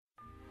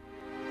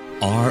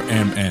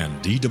RMN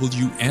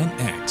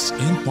DWNX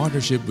in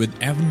partnership with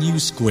Avenue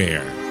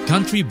Square,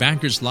 Country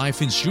Bankers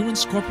Life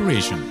Insurance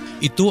Corporation,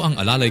 Ito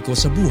ang Alalay Ko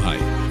sa Buhay,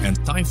 and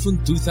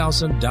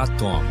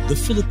Typhoon2000.com, the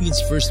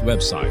Philippines' first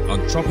website on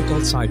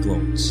tropical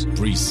cyclones,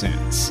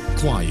 presents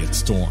Quiet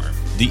Storm,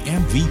 the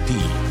MVP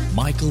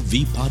Michael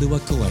V. Padua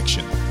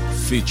Collection,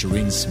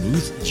 featuring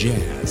smooth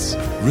jazz,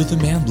 rhythm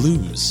and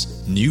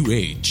blues, new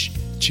age,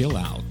 chill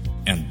out,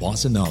 and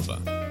bossa nova.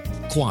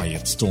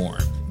 Quiet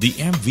Storm, the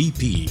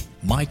MVP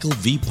Michael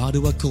V.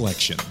 Padua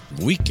Collection.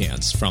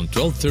 Weekends from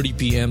 12:30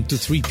 p.m. to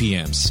 3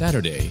 p.m.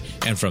 Saturday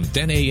and from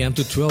 10 a.m.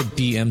 to 12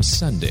 p.m.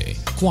 Sunday.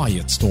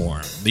 Quiet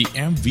Storm, the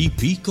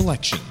MVP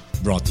Collection.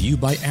 Brought to you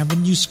by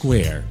Avenue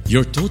Square,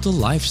 your total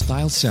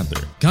lifestyle center.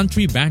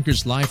 Country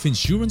Bankers Life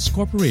Insurance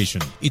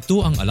Corporation.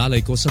 Ito ang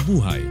Alalay Ko sa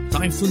Buhay.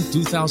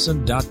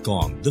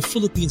 Typhoon2000.com, the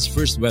Philippines'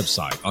 first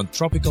website on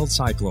tropical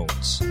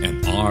cyclones.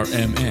 And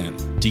RMN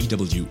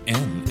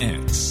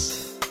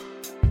DWNX.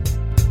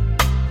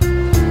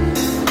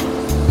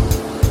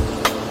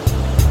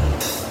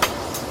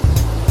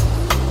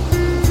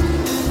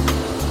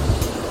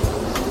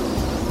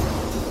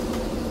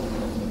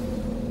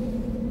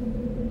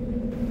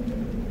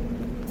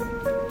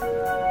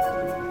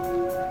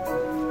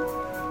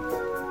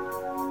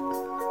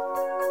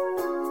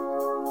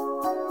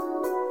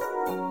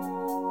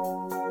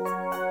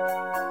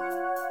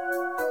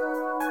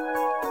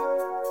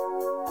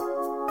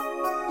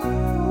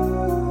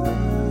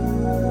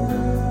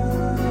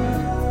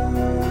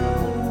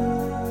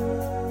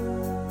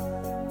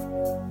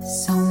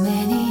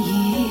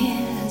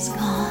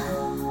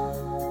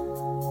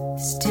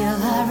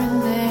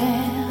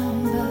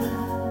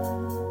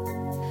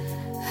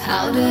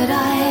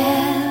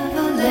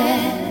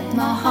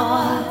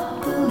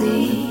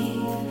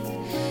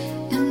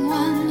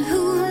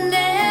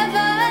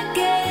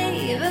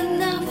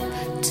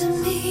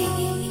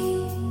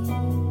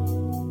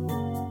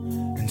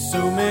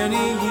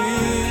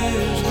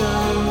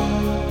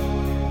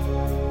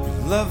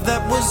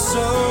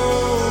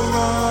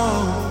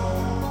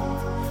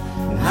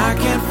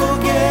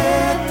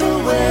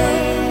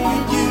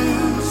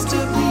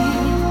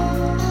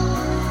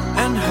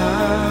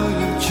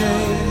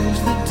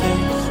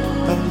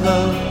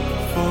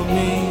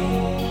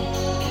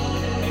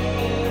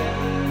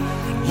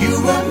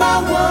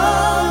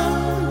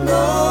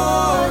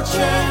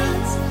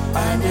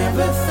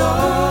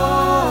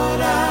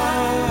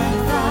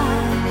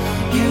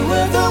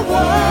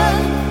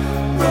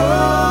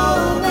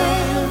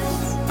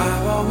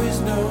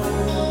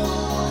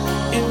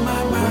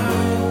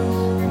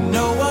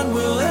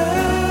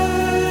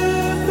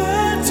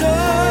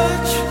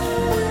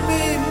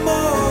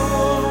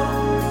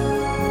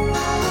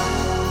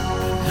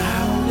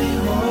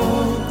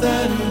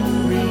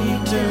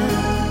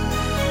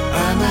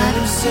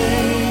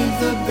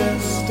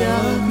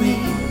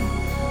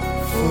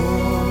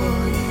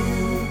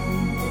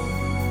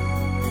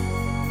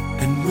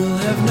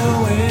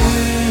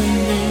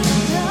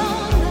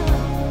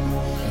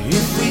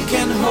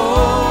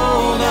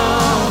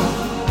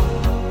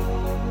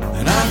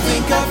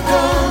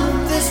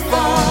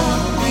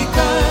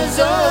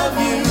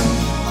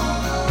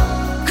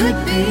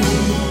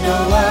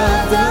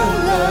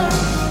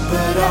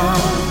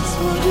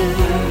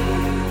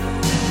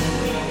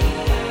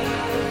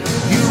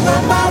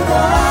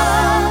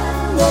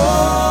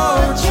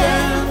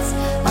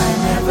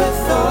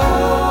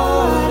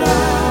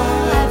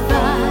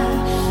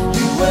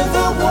 The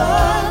one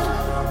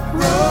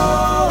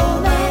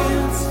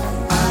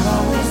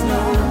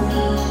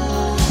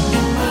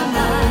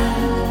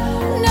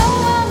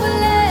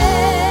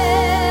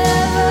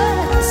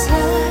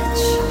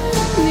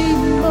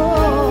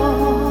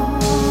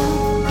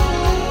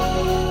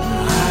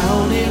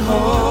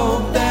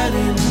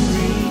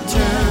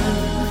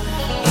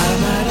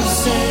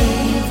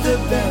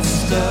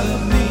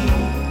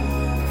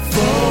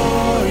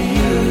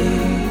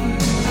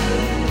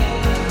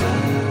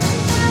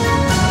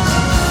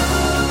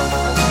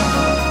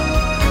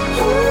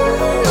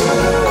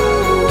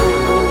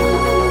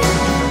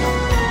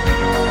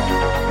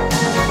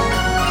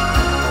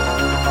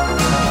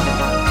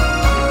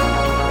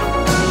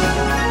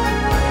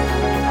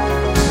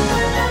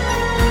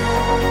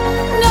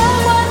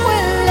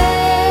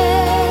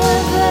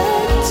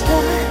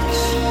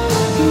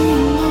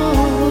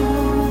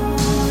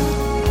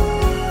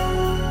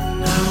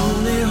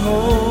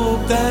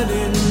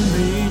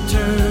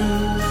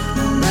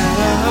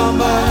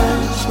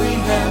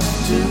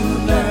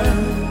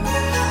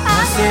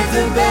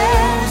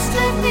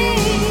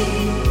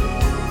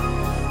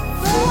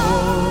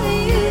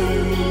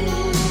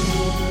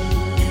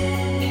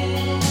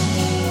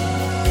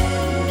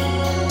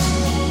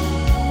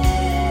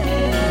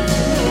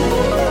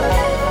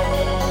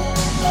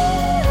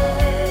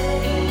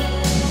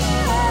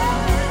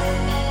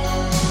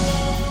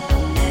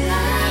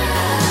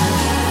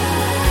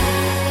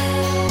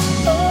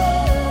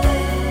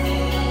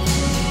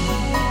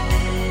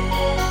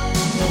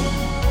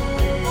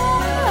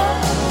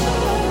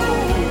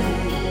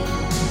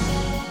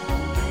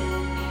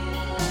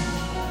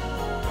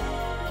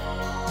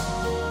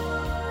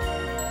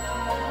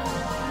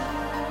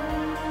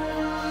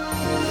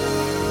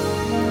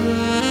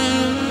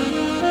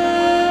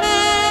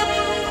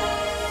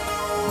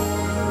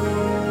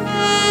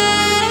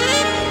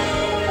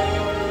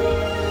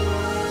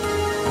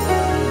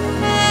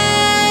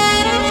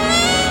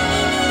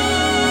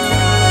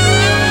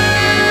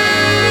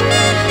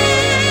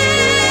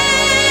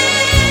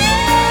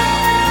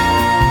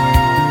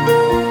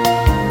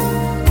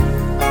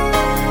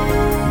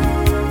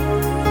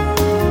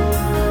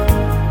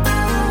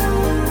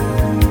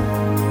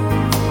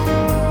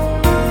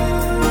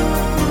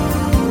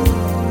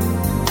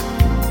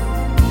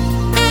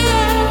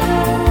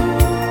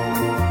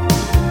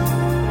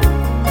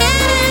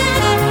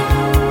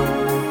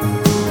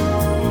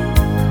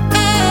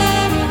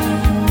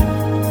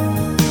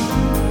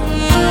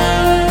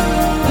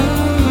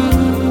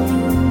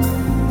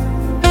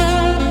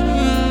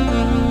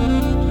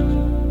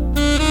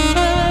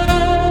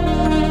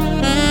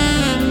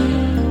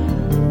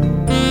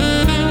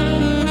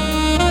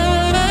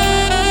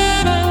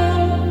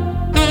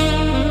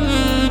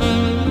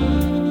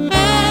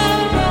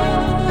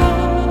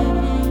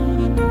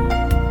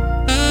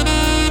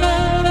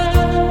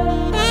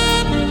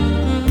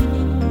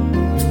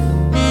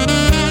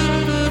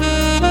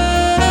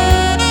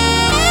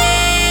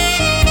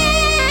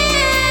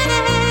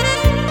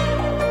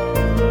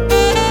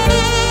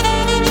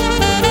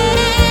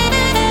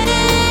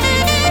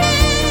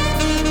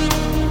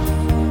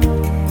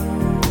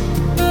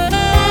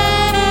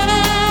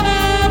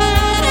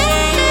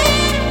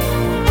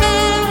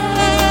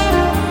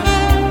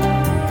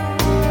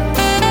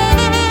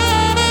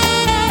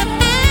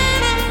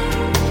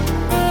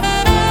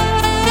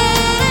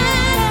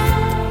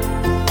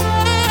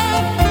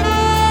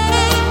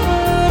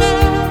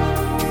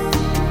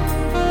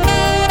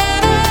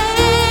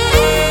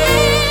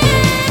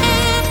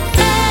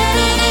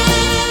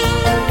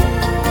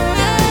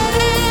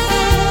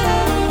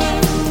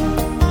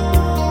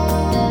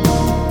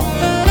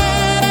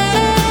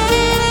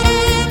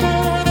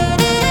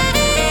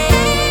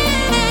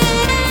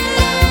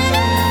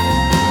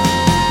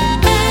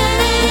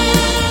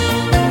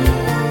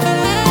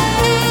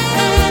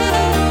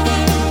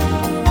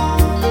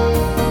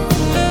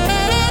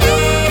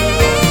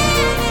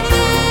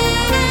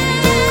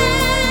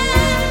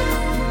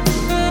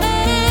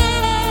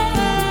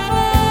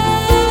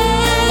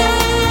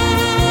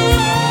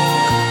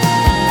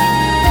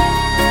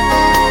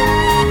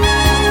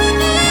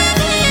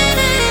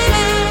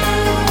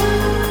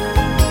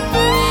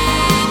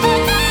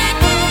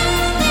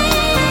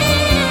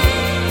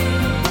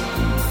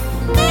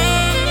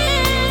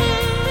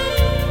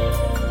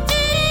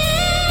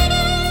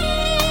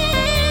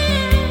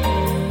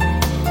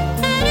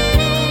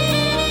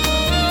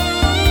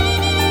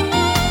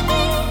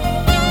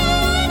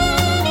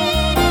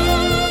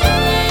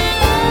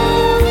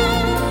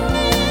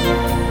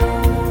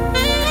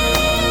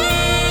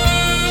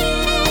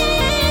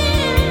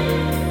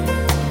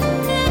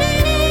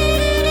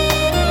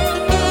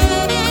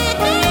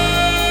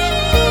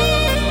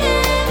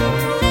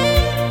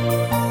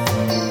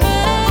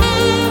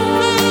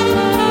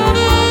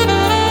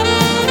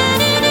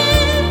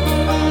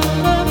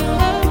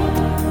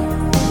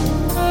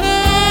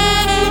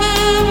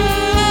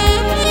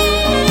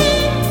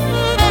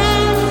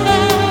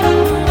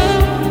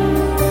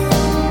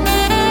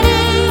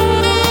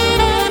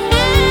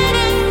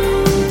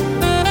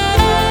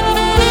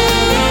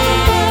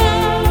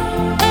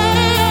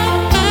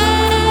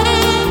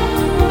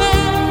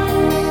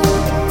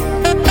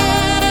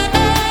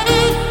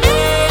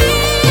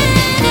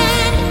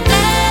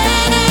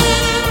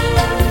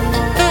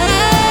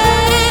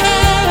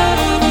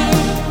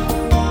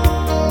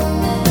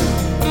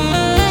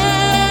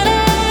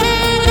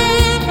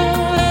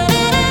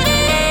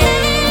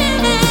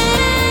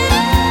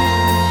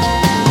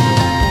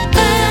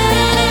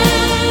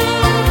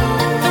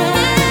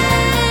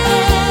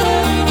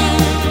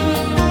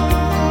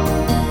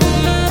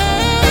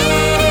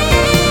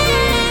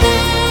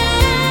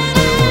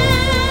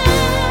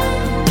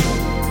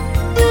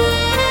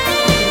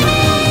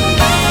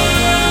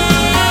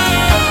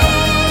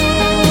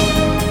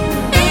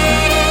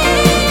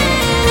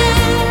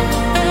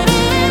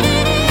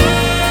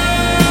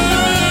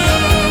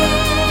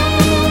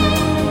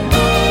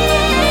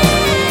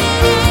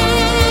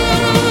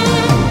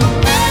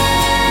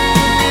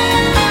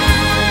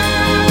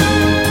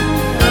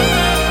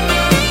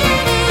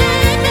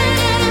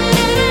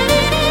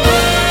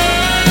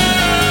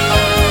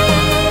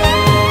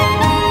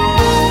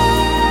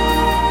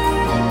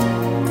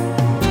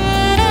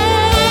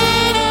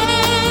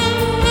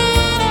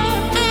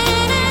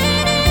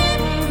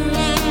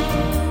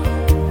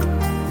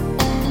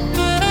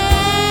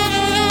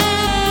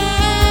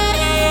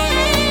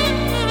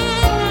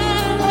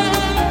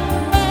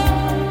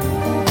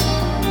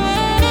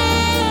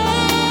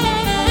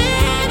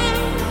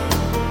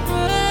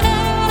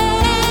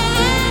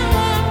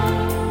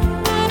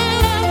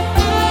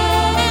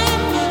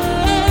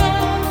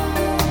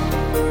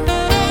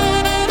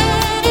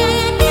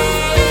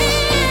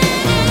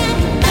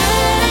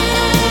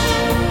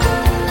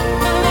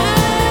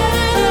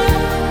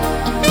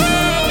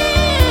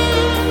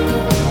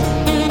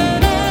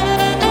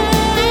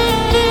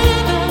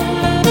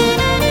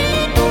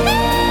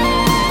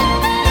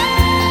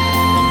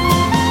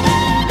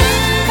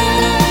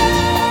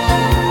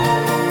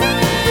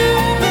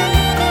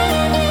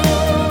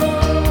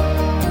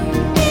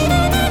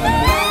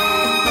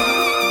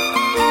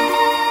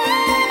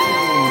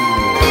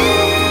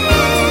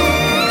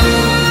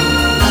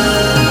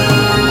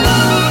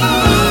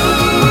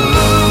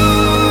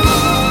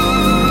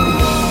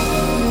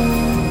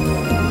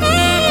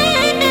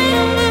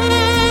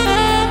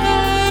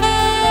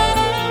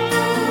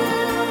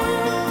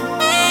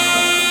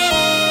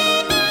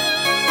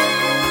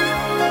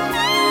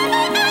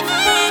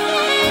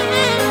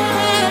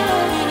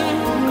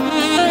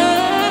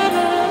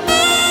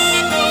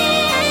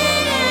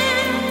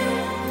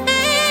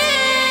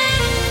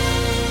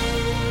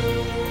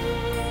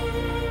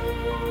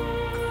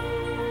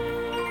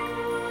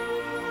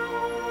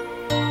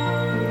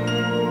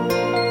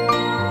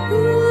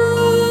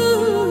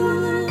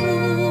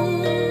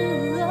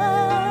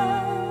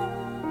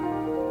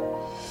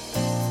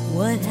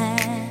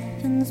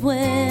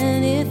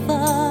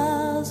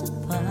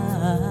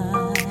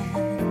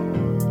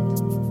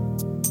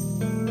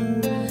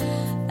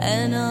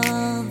when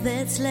all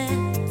that's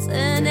left's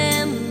an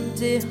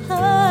empty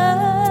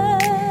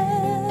heart.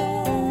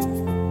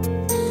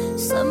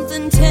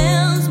 Something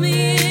tells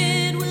me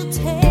it will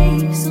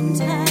take some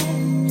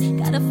time.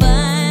 Gotta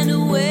find a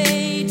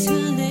way to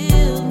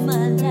live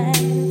my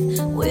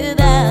life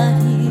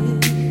without you.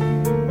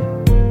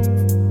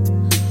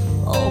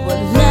 Oh,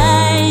 but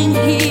lying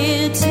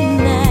here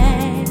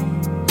tonight,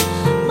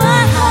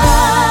 my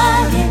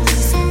heart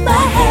is,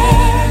 my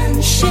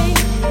hands shake.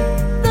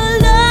 The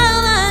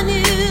love I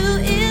knew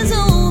is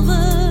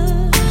over.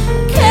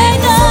 Can't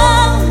go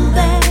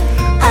back,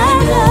 I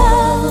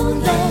know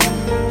that,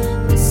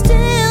 but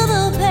still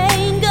the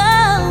pain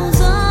goes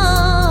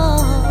on.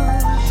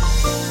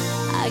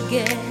 I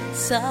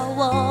guess I'll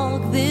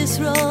walk this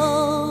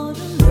road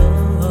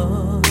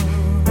alone.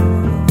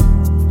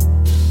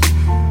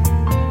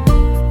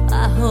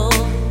 I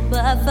hope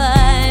I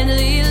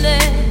finally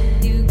let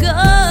you go.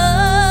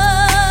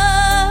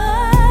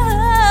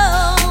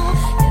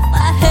 If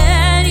I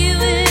had you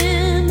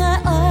in my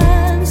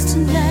arms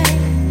tonight,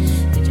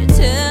 could you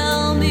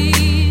tell me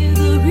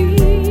the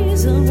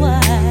reason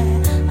why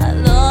I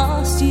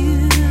lost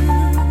you?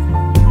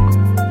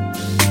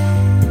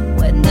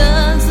 When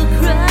does the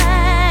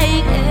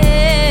crying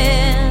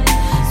end?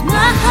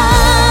 My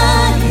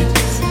heart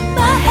aches,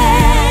 my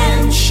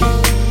hands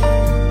shake.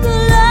 The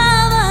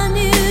love I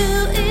knew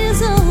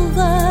is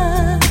over.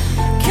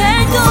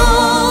 Can't go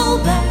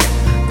back,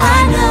 I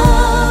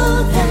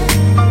know that,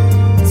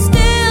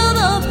 still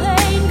the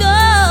pain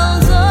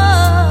goes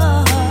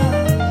on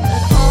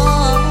and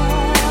on.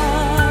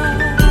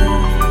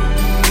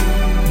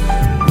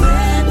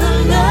 When the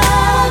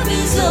love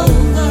is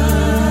over,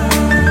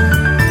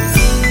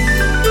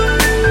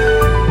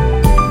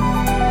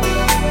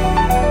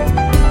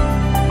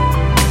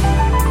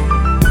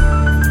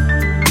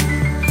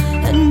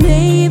 and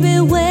maybe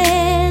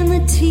when the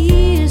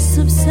tears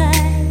subside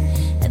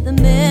and the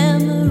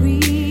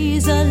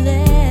memories are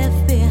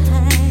left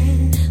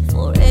behind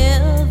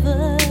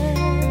forever,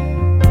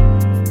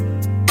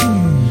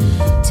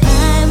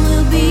 time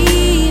will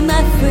be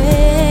my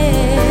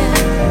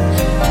friend.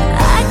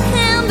 I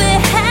can be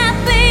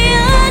happy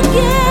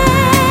again.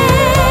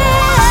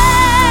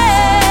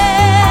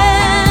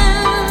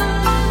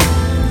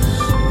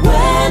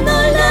 When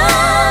the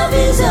love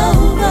is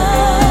over,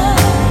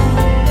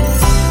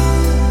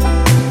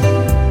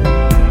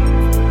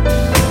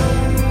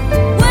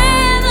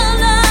 when the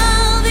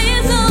love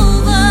is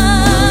over,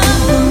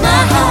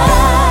 my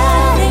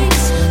heart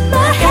aches,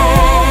 my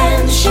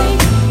hands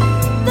shake.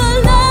 The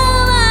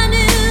love I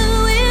knew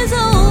is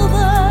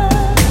over.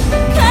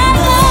 Can't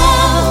go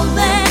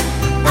back,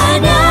 I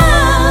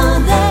know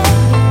that,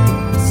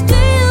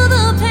 still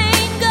the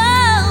pain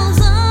goes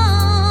on.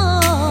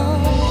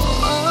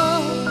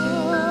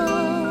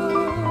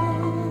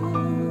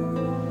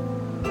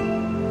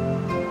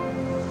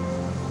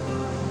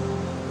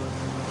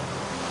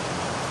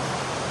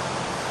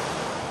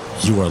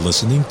 You are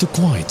listening to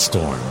Quiet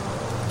Storm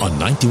on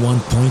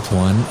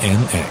 91.1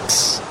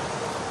 NX.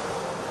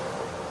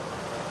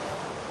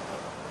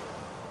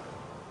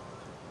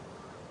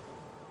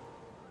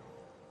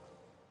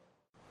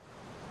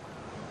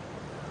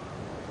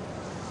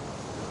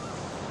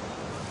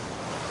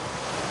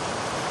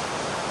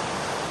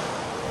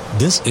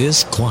 This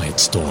is Quiet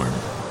Storm.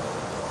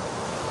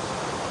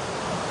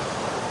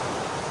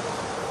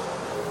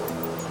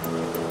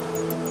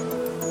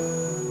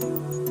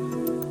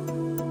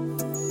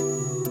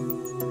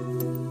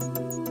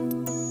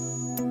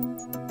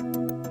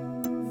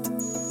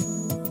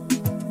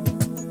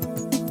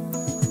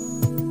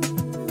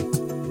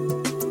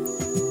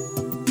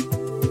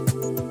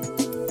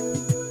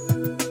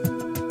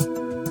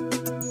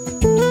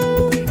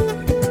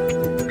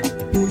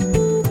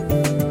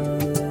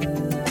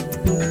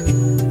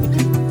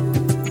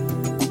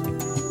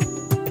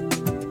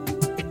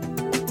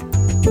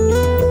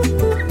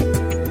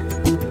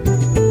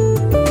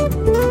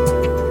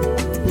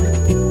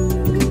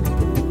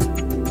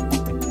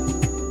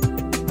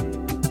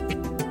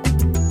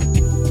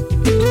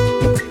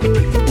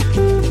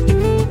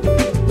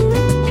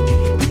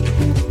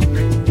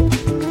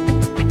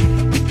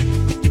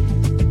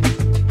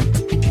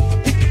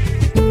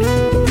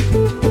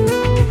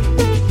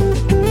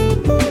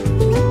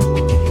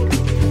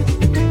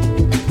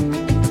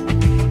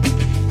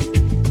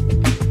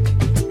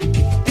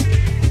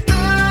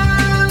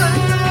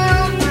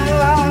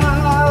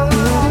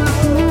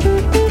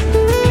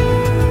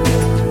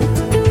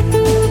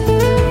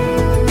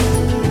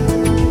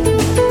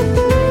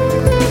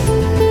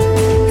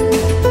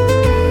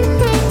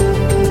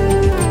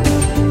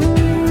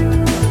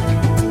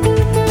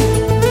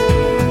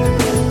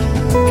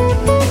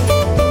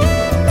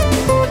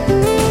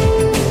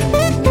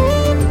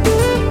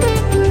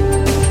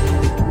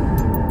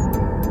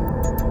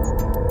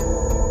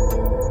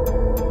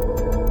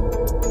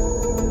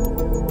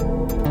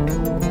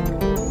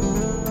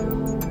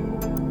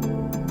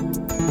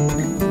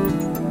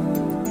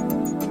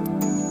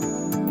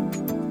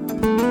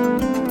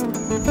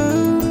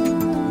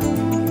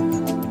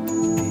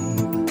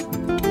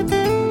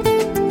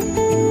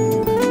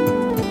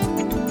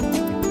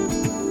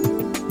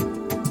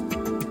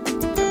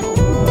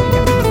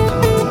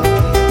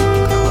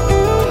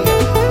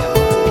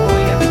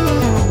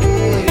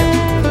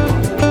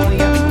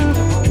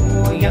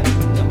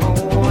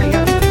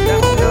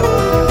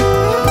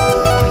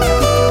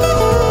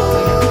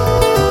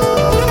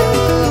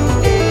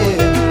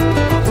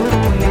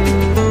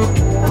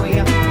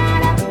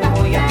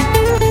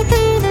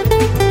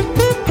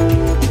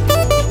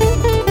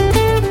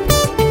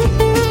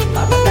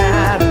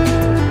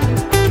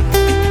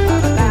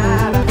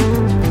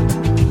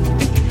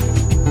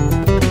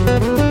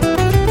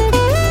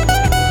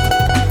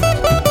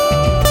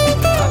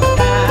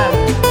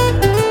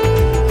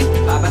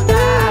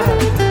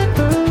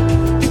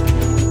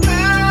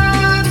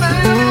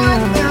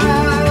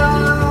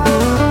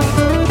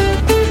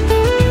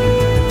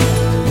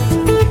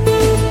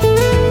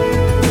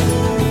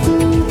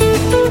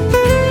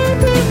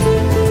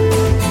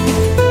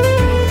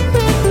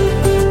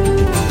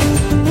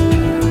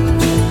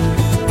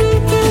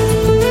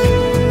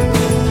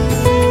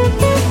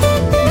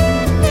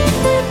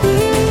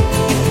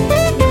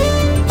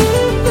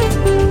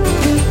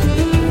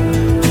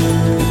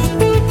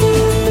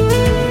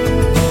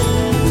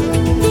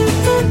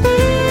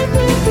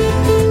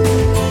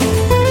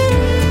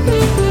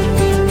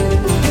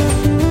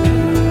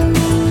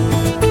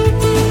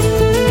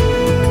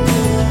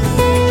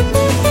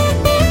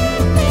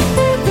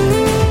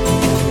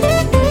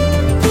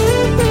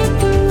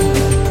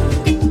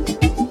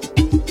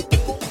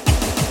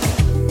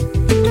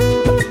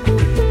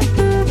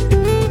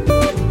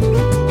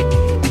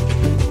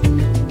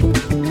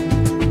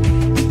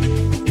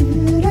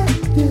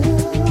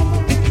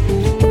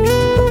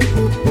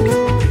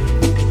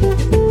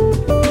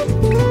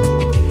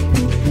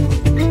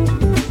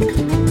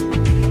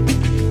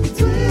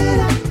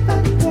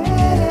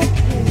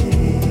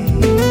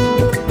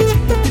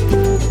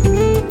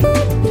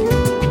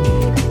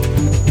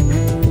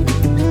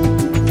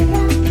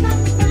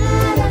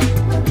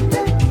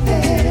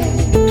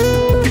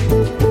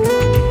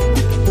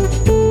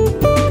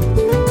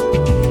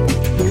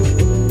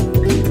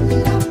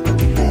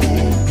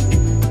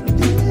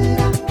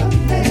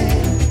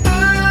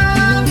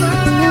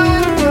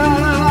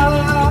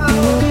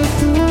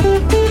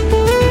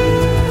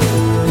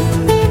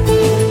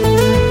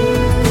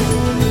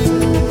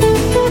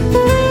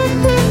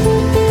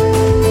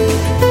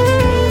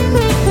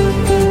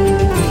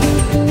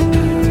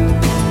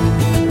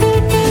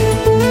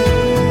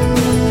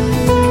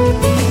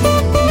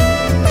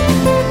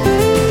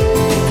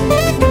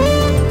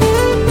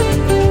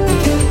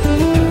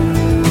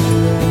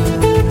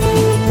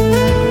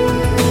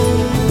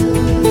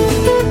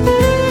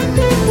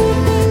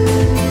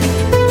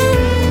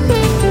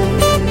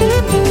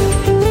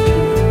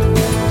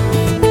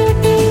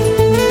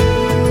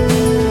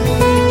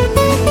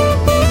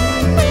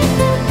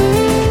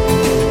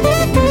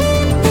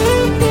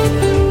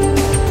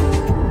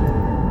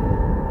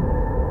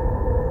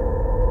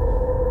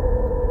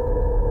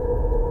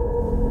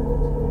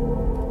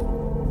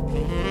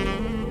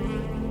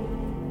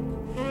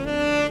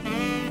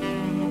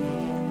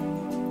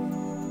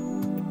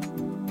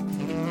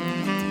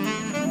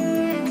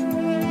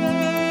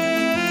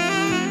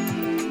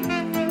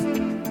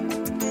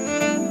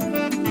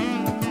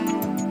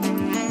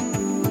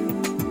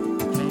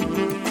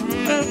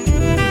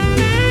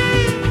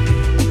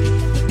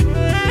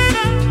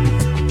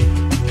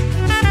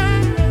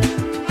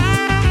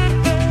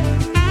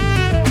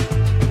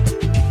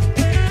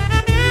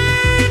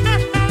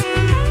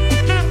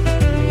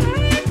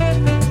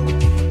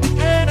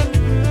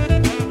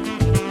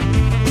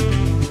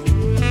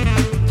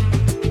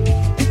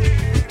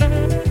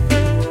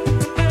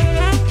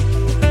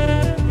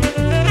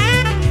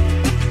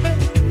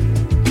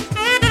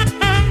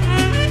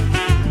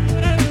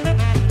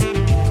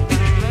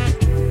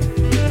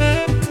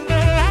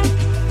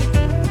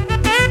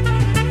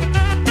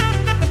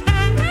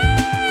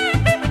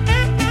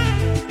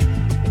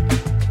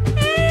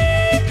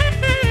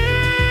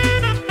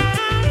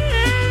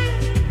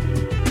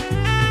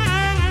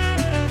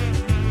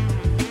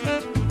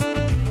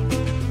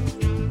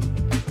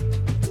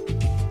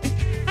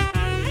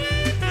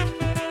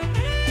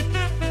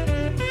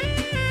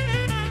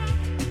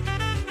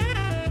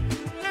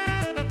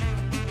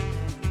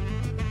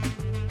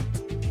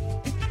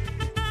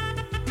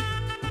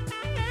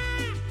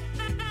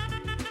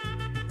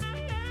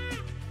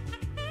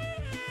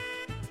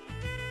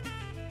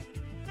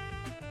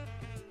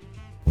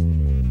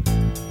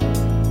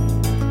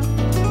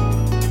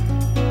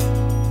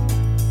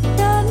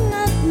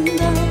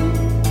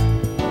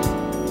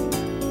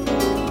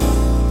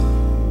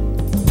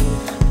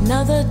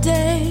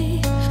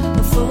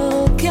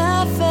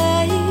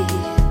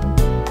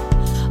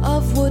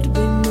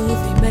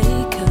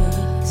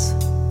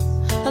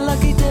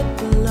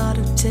 lot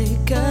of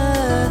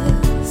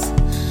takers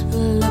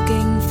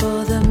looking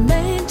for the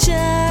main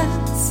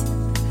chance.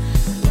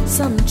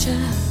 Some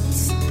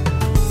chance.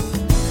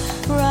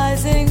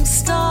 Rising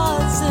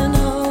stars in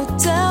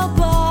hotel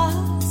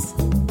bars.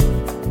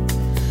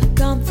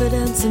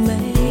 Confidence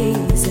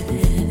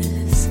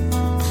amazes,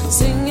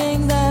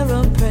 singing their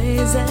own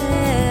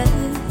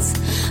praises.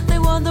 They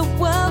want the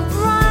world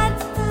right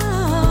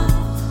now,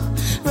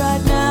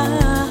 right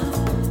now.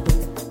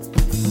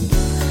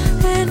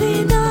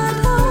 Any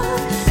night or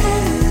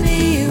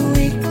any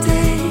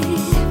weekday,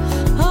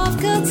 of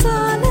God's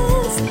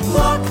honest,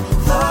 walk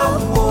the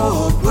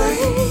walkway,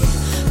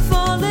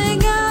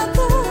 falling out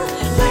the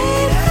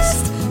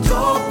latest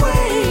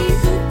doorway.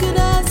 Who could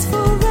ask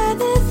for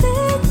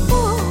anything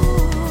more?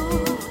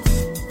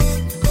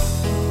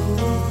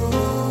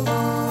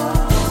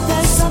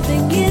 There's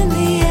something in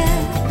the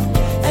air,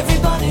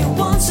 everybody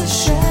wants to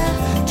share.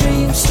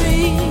 Dream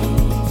Street,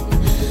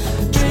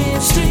 Dream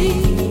Street.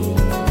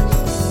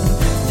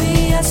 The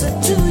answer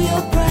to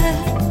your prayer,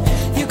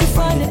 you can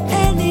find it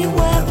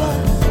anywhere but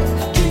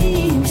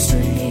Dream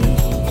Street.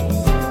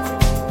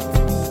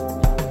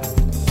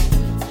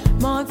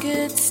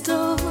 Market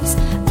stores,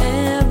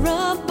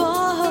 error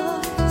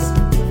boys,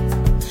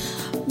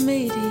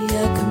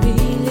 media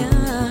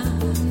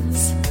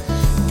chameleons,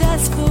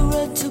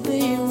 desperate to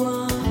be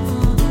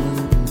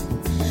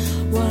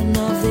one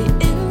of the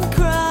in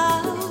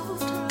crowd,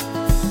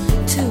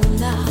 too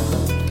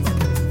loud,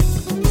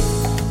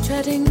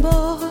 treading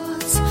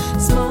boards,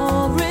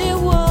 small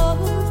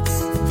rewards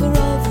for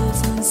all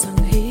those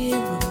unsung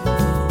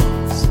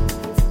heroes.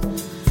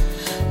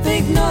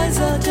 Big noise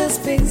or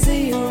just big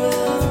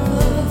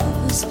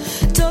zeros,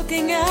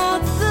 talking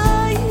out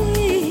the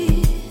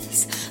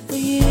years, the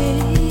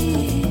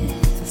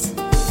years.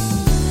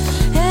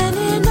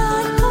 Any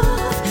night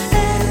of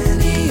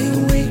any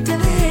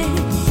weekday,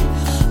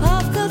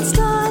 I've got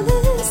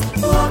stylists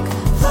walk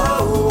the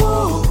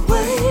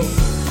walkway,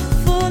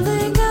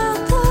 falling out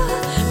the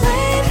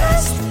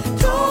latest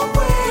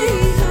doorway.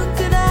 Who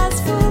could ask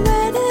for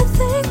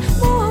anything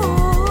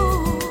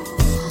more?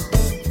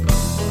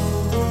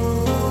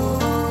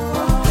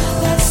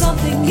 There's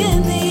something in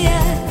the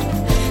air,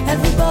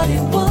 everybody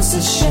wants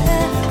to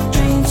share.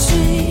 Dream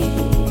Street,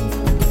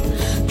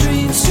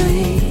 Dream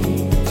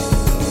Street.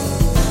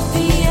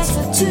 The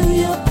answer to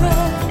your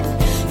prayer,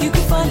 you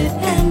can find it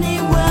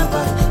anywhere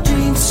but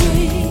Dream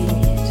Street,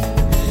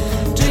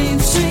 Dream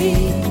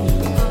Street.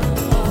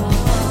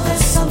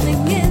 There's something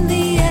in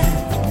the air,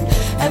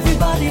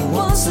 everybody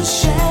wants to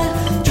share.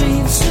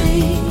 Dream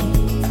Street,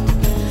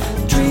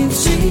 Dream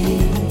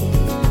Street.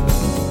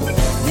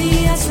 The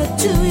answer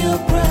to your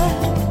prayer,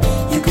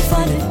 you can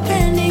find it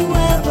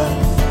anywhere but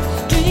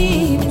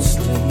Dream Street.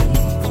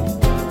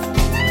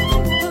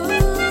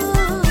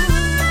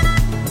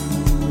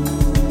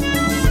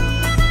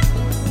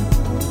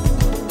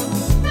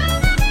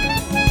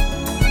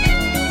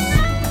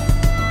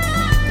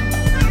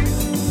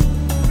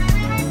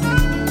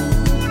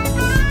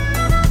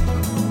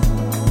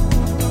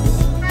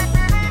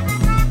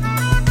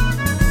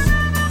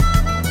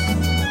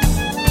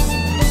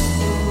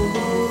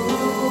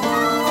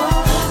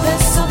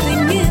 There's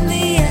something in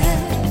the air,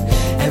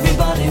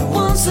 everybody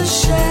wants to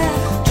share.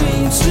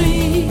 Dream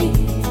Street,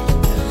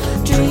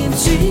 Dream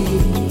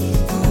Street.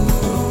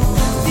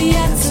 The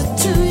answer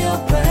to your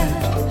prayer,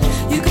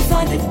 you can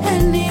find it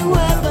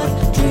anywhere but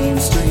Dream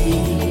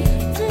Street,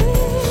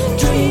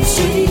 Dream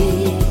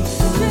Street.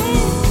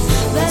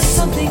 There's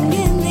something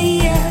in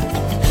the air,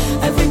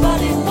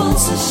 everybody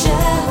wants to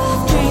share.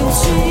 Dream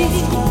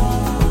Street,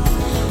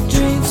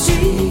 Dream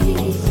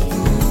Street.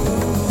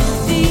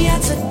 The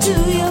answer to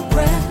your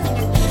prayer,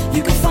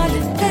 you can find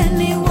it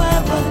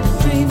anywhere but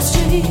Dream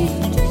Street,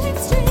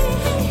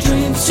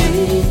 Dream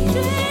Street.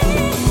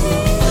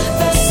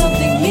 There's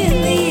something in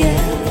the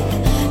air,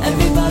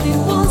 everybody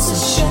wants to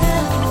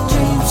share.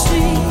 Dream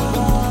Street,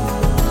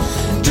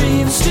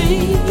 Dream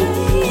Street.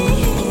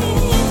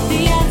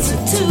 The answer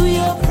to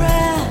your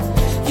prayer,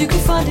 you can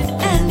find it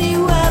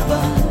anywhere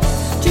but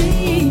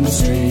Dream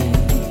Street,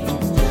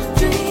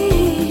 Dream.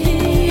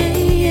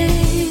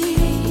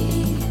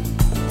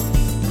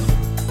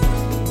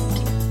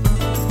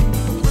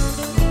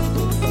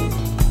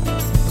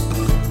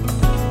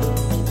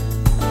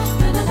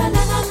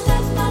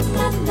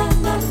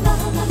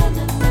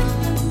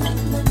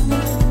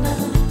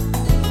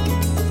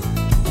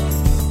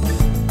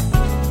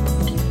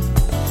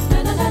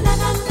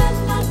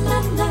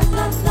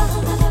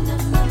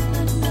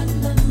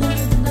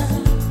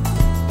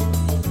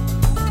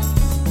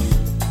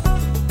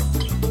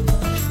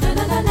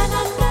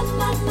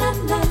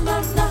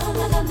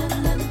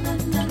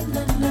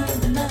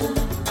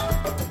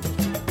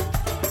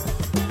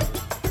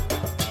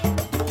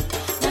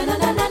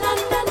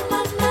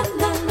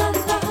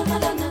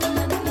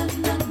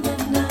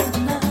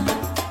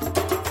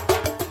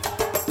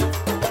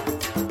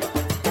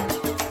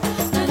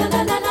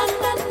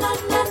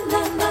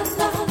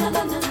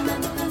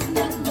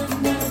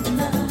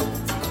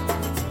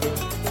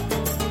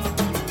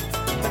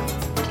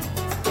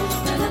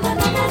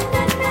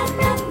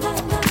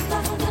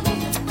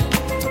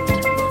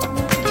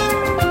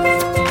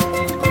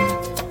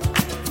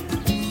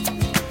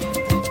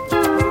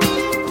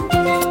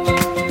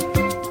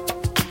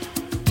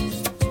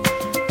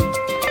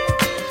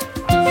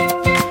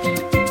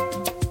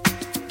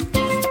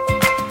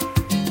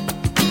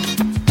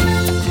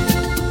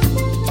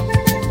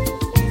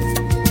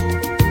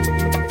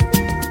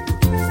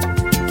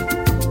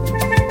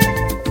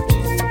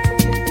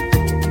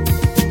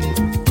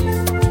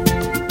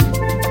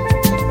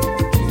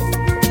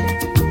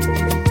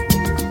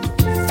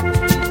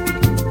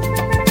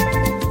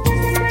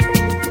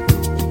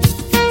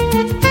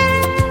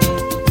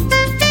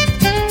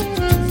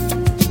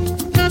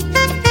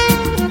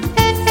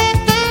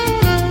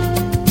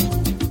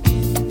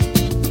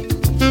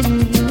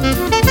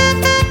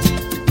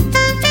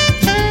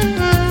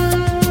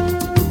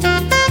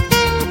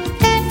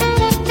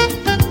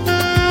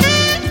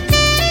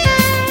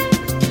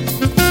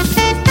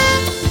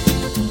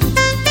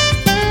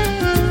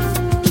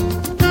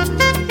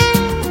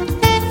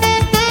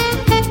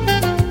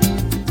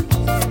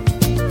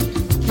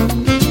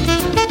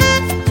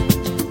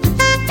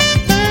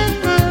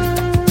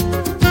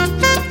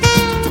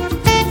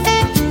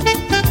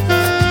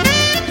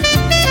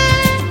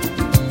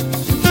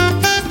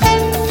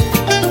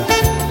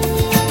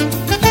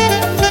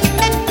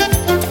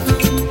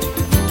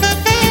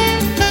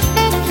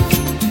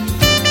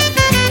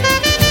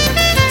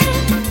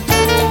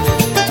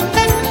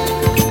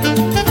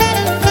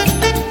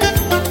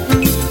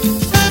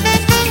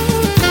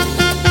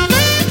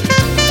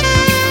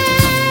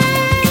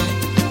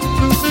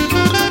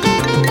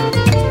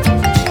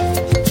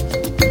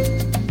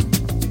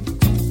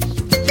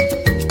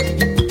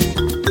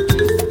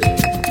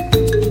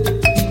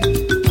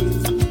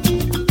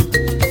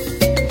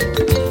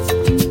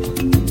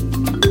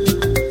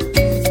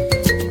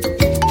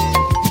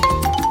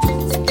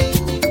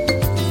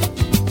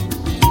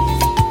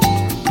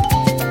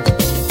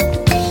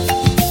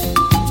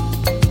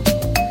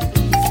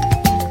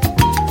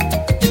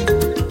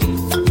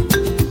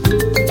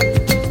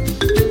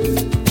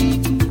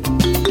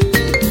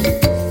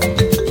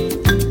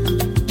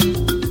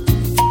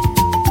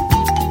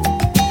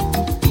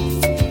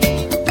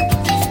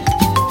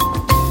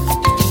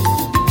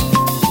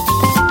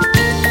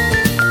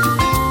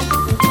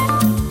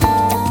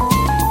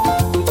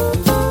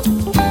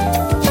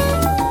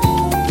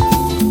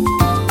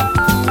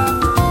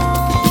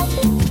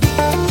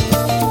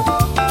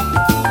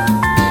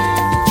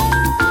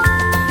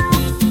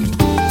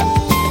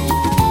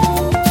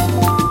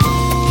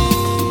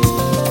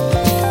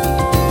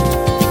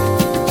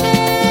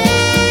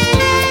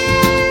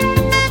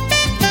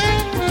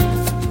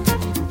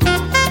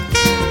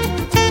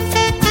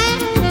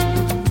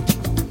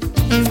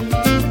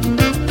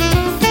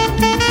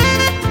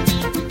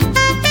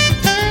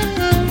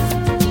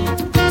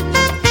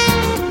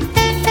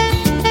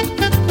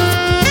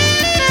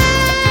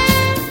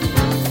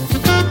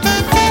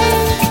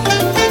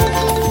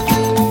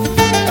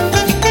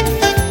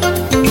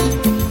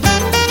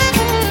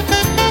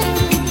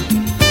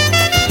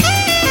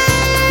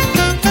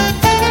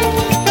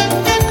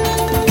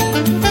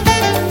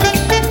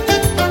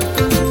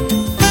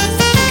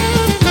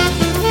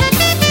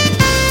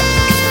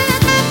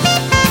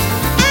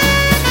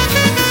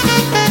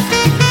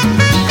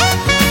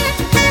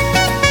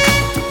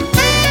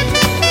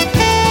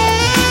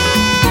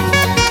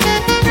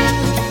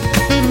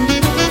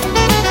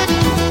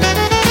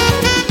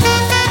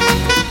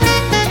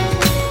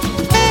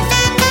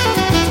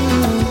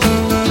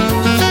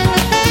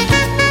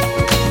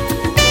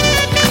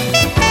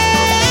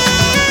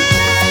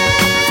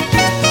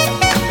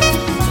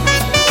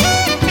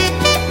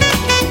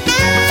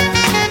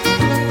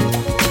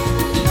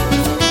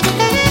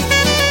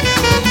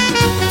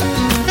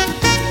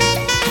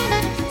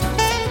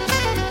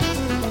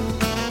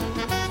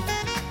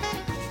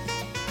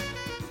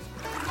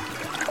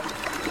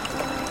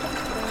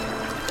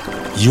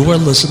 You are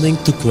listening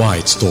to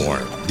Quiet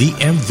Storm, the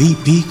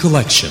MVP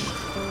collection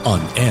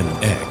on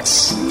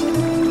NX.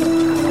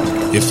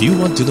 If you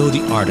want to know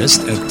the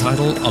artist and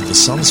title of the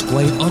songs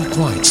played on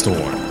Quiet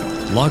Storm,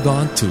 log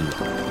on to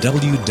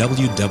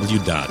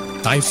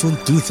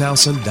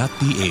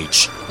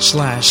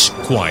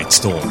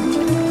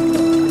www.typhoon2000.ph/quietstorm.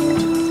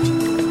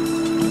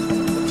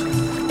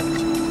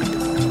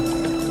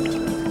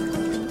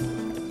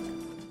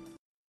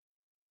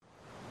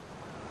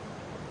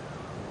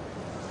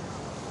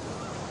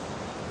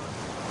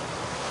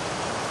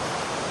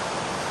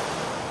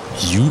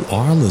 You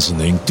are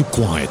listening to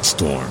Quiet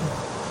Storm.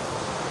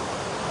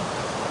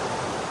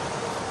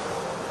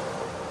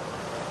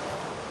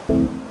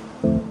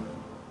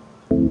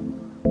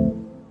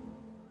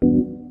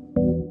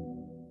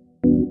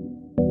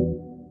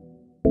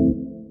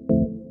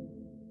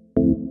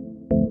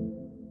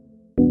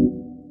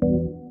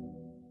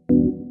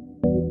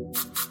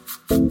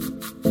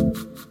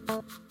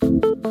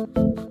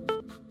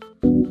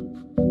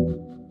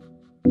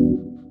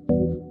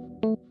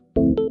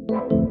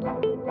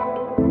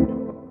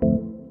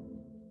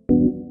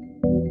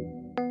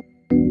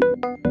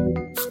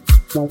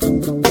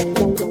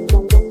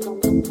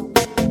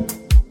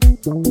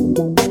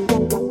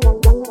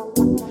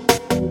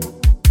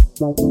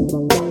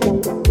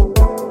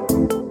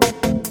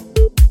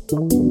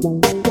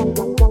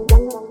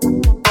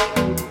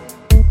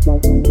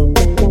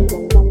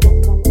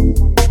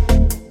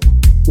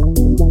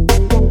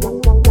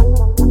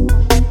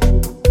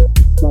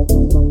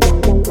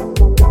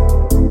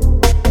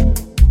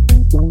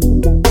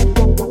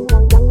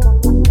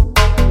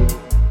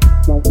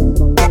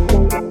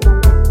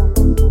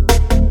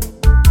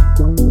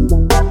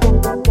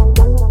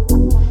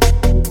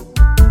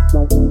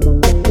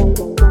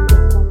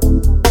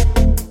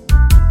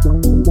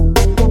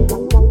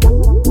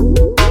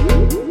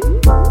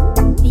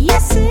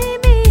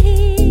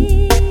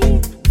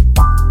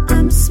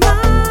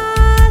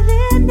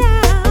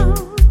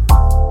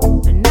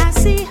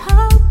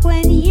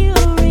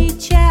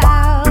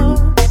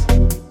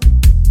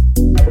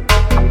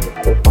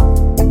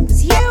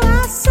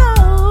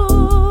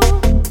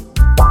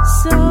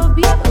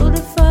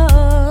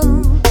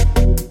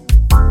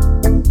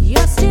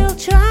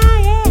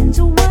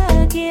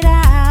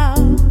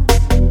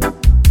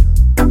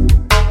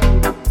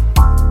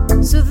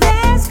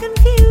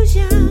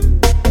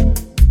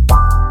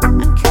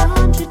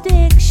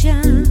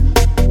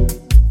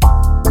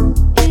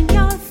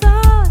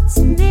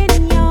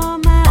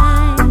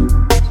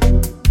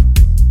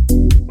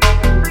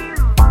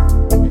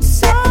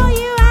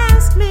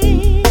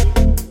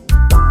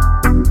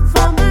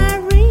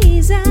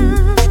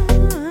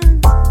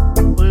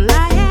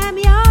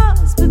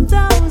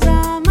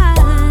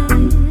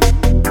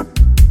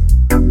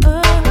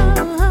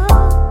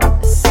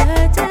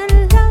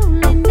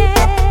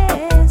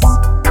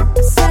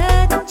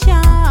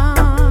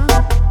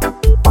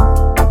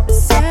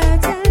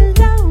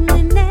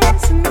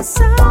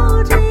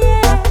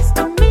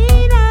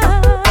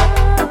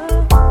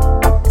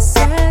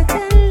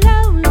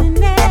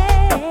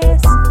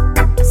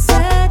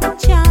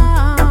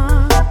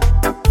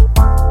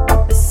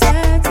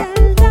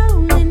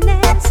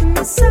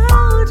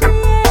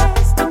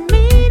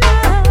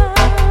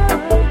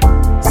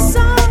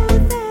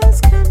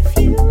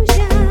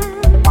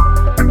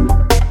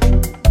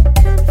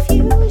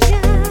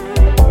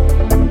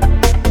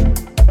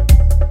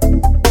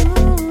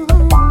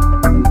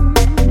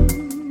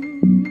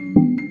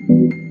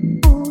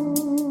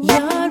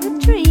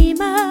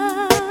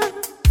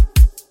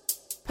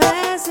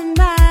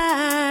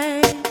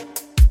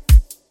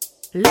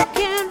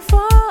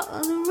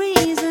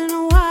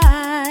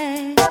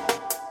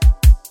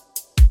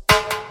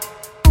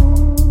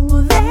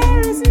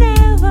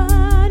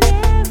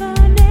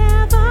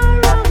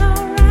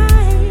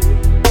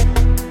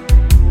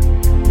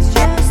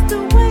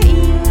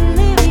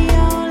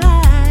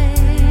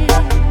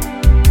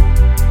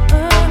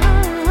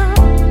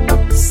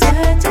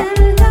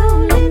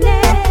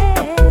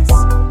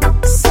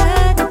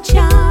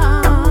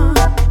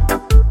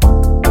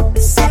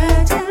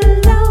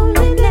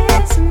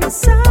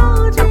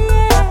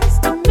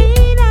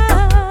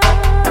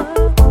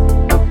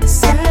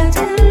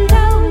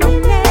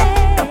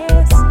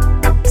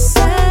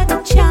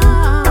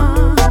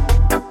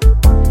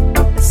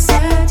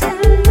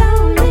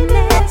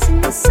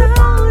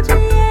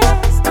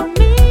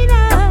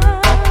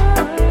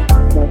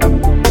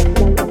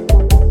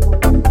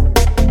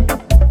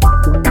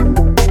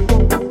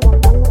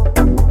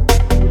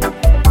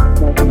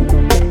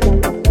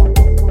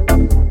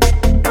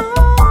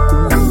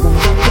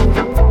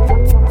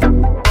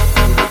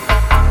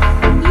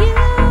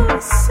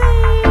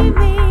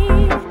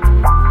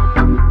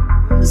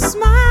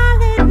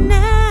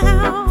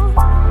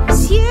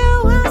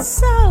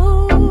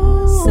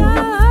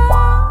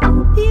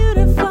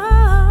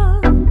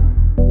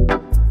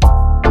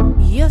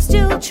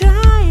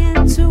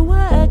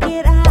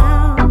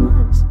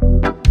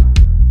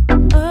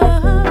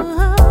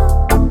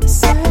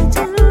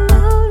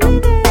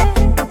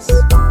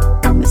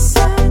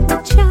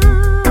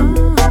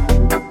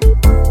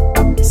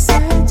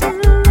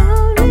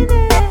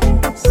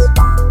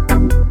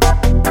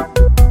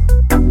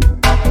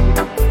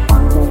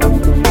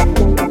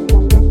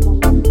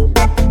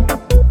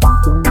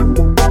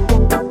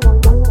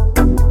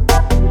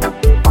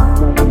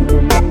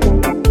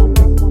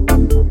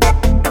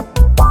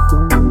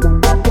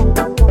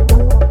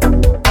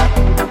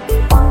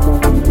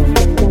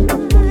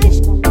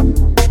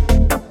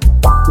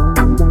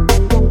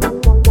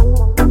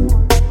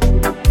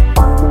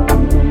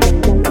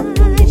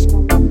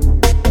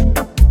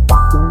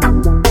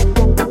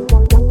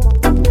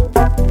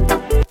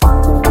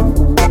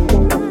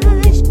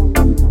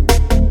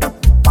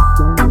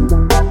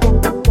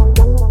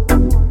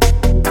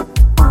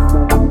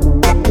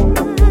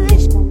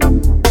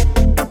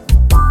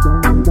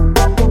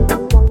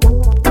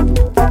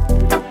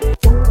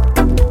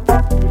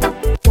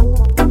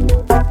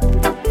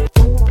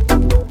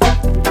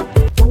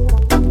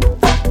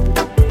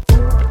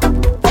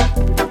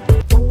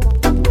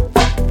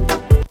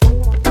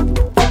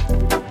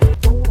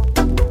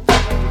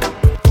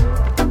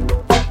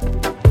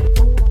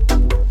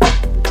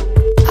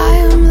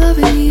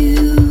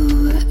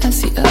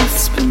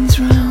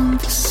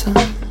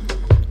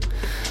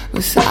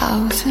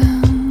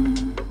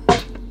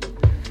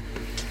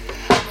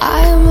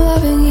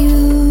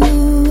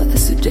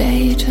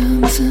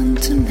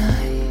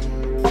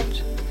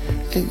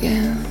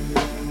 again.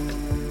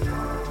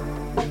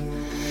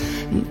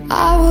 And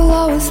I will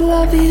always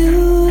love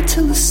you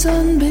till the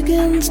sun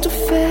begins to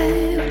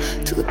fail,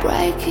 till the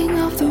breaking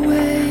of the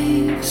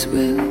waves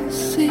will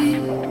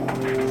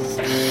cease.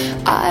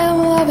 I am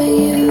loving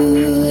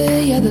you,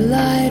 you're the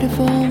light of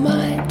all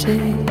my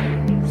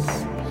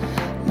days,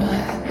 my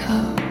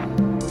love.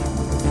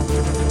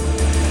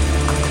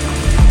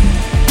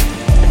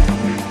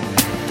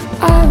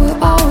 I will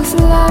always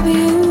love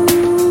you.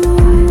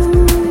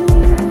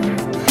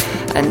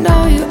 I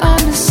know you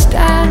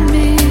understand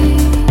me.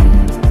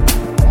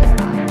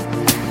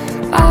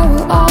 I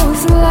will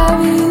always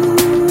love you.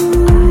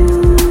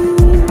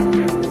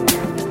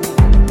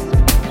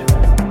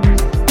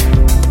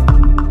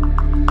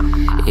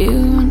 You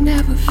will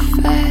never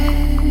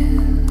fail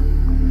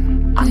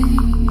me.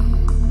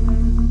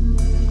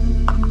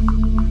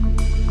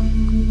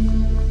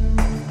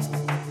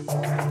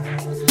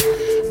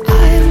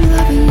 I am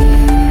loving you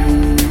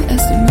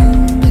as the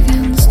moon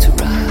begins to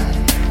rise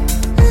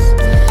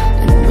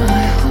in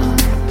my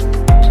heart.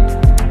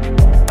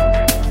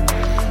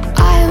 I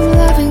am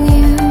loving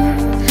you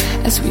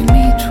as we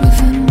meet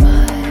within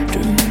my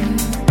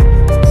dreams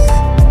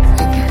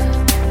again.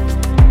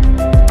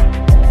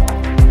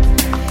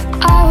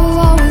 I will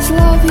always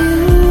love you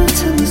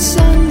till the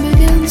sun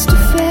begins to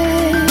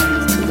fade,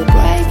 till the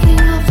breaking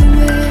of the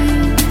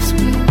waves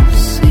will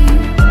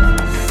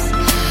cease.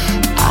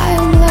 I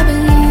am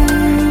loving you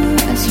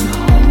as you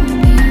hold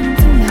me in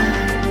the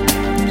night,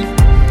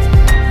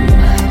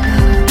 my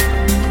love.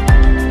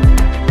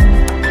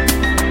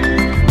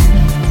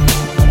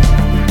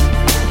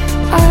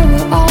 I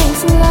will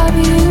always love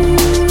you.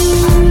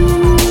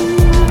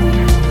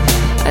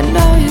 I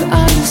know you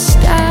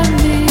understand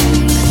me.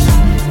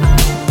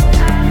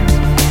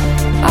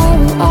 I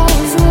will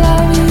always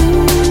love you.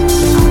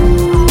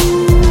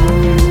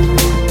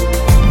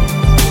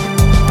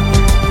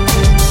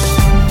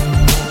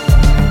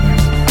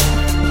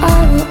 I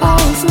will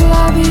always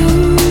love you.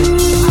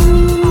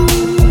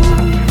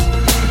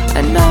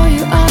 I know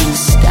you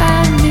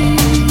understand me.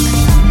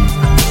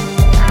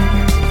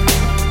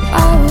 I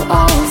will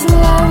always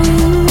love you.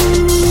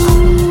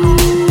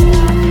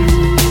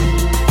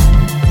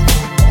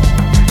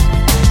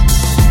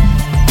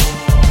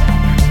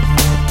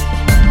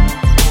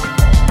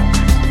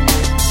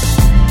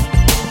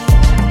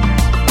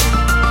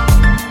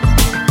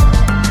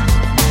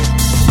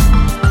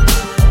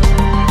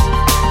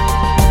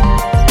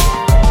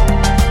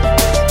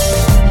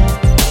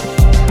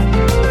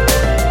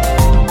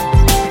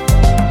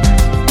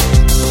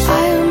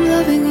 I am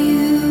loving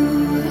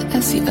you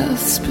as the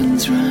earth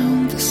spins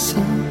round the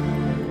sun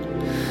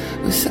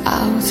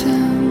without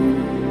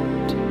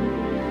end.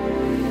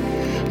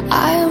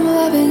 I am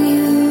loving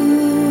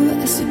you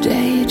as the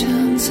day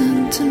turns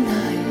into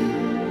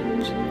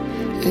night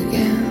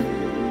again.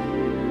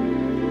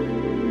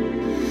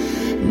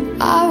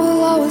 And I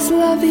will always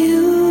love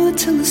you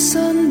till the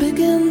sun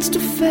begins to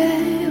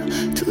fail,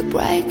 till the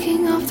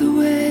breaking of the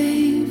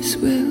waves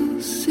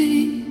will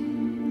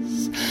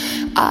cease.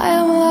 I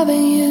am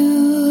loving you,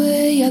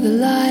 you're the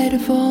light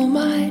of all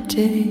my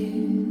days.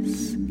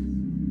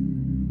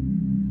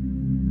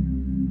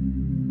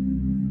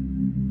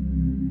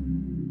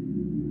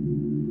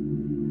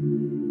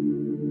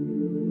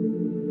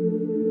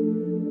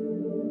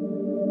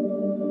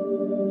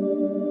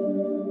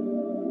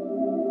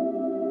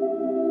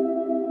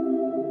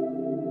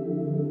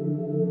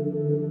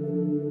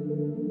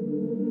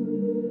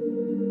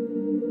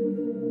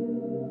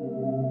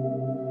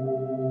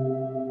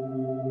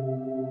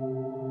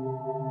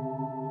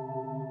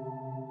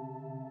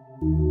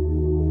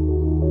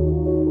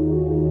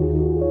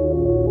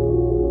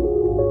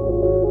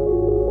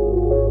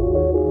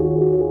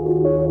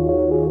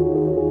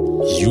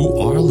 You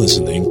are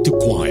listening to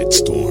Quiet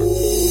Storm.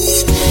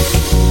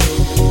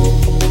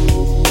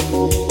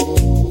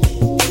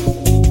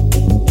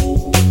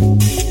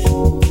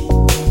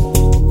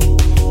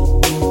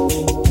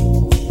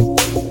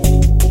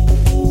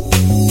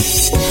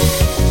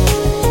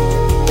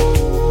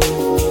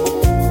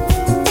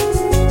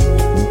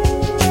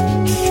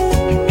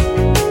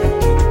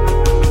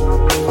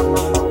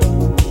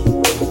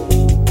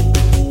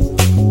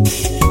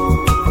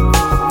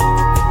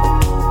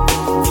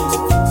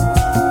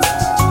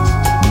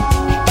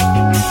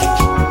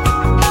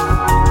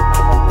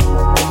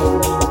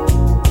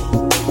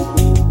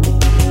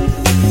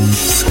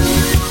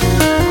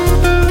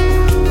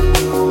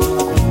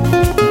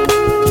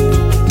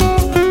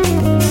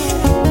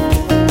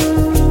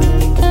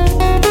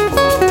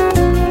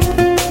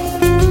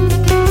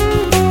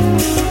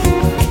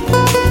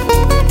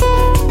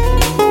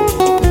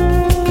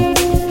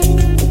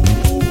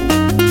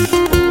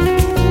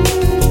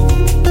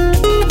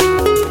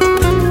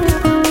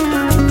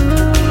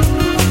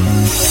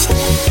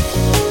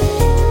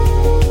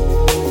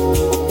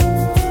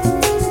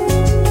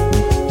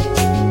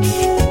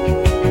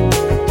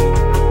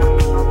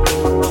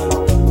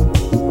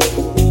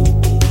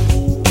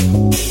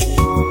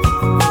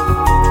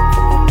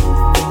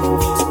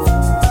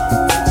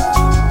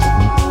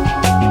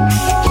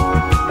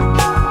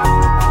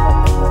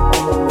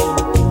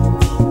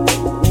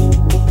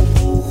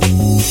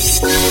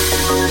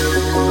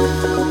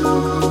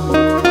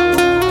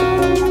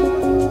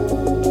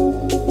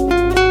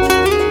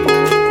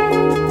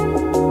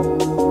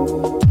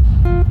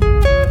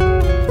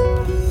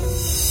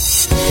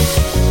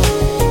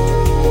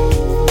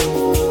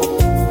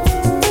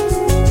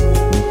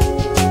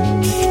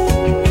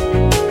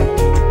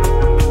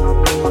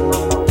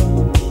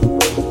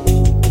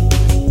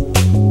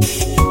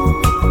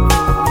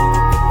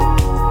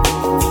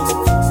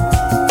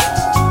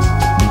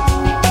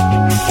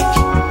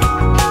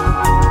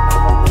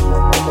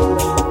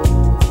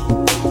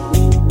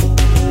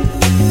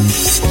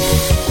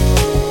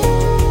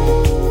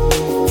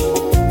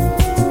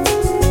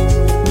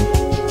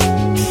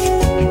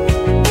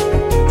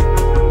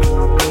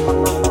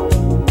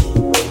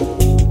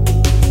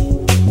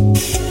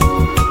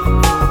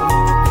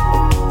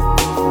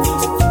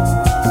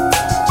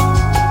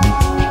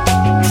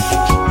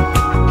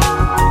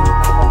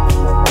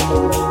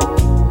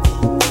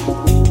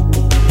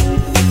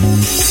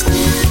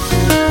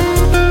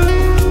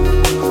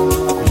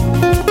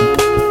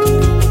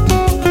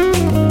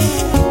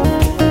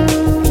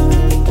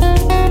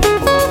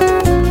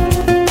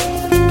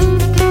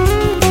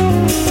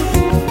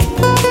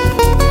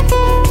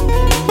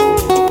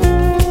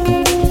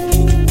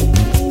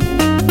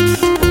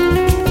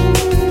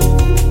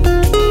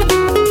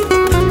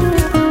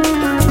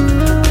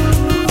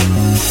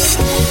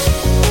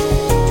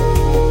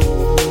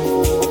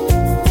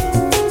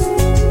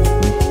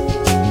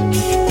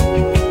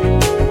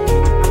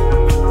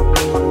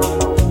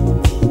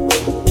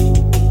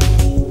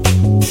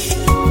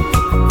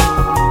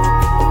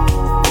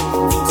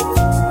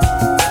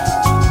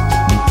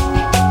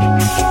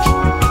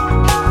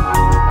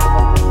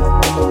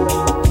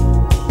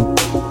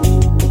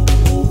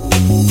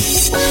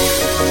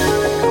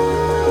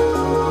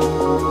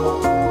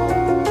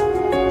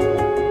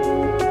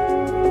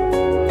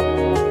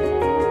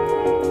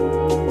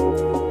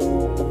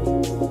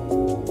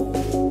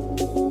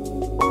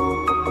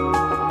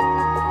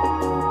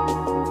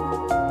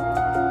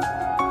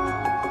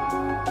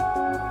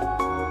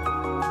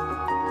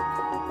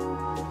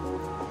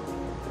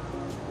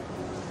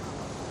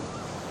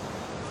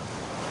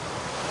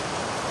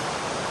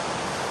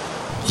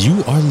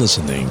 You are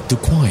listening to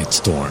Quiet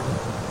Storm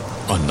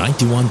on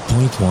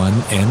 91.1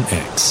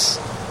 NX.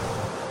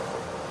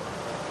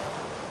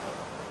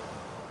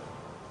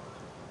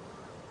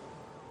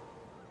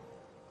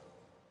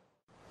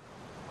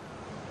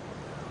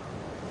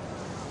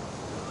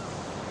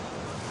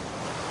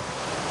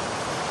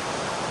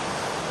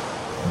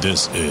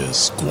 This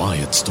is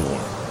Quiet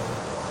Storm.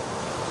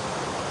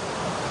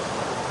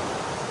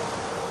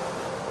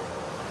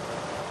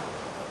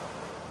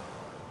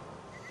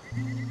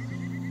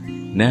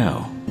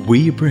 Now,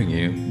 we bring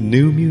you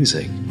new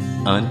music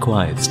on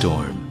Quiet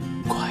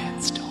Storm.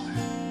 Quiet Storm.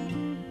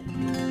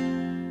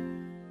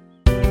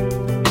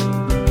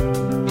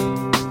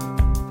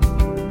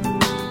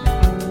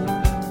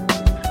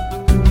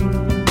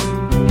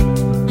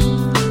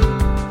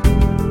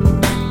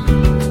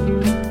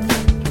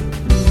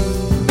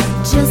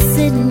 Just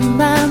sitting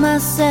by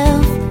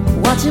myself,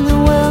 watching the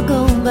world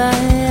go by,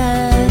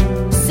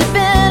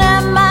 sipping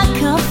at my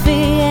coffee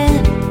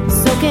and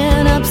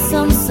soaking up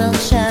some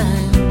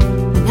sunshine.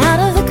 And out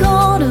of the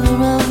corner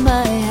of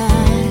my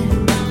eye,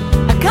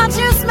 I caught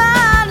you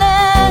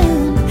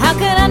smiling. How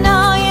could I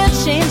know you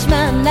changed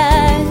my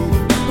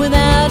life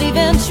without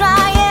even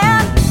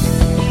trying?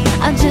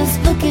 I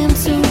just look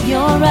into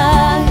your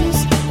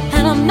eyes,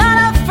 and I'm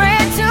not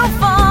afraid to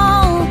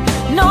fall.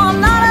 No, I'm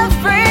not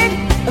afraid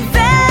of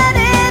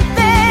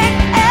anything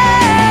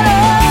at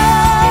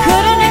all.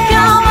 Couldn't it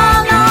come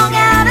along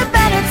at a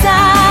better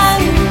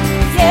time?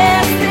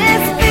 Yes,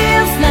 this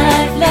feels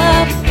like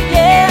love.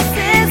 Yes,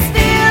 this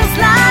feels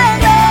like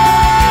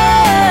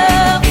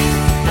love.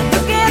 I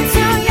look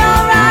into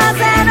your eyes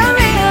and I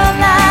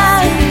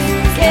realize,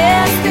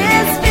 yes,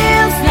 this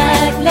feels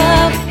like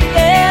love.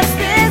 Yes,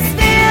 this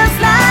feels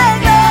like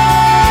love.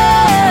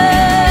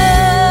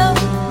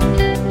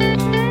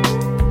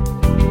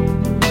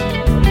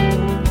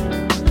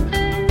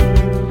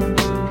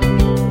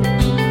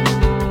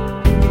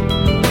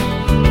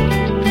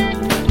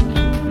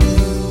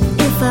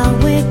 If I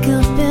wake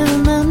up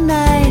in the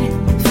night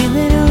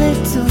feeling a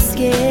little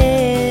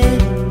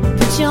scared,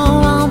 put your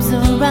arms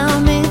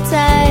around me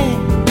tight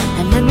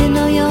and let me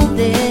know you're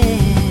there.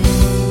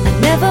 I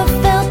never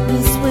felt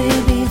this way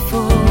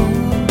before.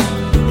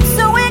 It's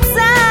so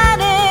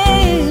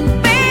exciting,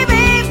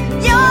 baby.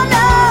 Your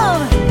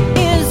love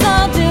is a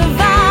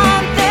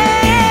divine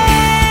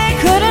thing.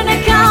 Couldn't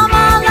it come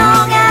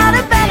along at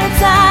a better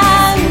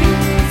time?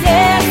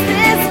 Yes,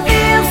 this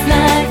feels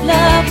like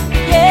love.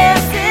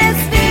 Yes, this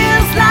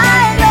feels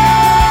like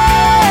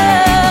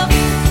love.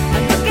 I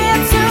look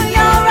into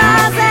your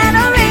eyes and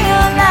I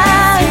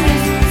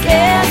realize,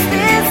 yes,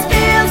 this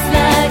feels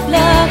like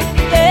love.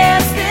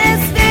 Yes,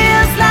 this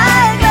feels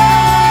like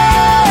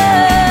love.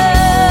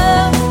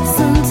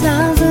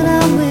 Sometimes when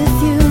I'm with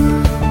you,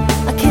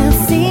 I can't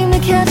seem to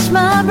catch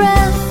my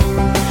breath.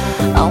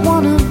 I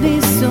wanna be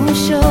so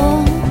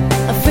sure,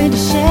 afraid to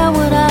share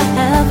what I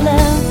have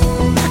left.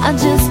 I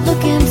just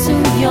look into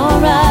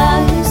your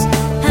eyes,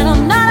 and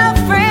I'm not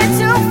afraid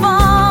to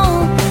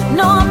fall.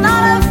 No, I'm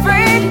not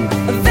afraid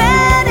of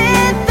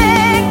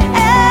anything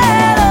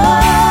at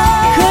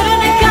all.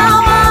 Couldn't it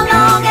come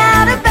along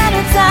at a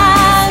better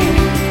time?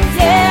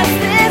 Yes,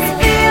 this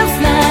feels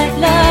like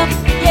love.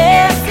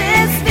 Yes,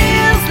 this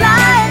feels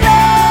like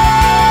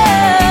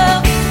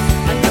love.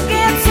 I look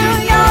into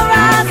your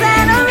eyes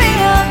and I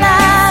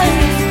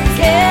realize,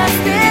 yes,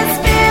 this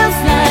feels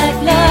like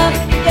love.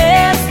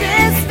 Yes,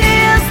 this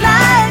feels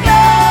like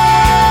love.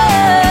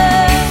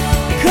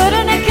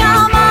 Couldn't it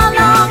come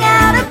along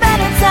at a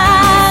better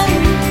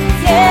time?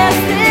 Yes,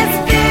 this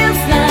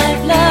feels like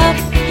love.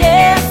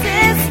 Yes,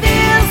 this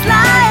feels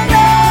like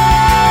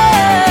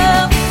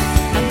love.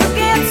 I look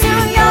into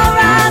your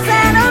eyes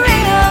and I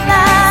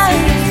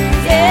realize,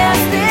 yes,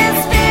 this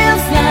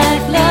feels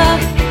like love.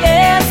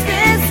 Yes,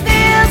 this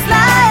feels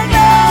like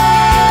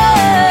love.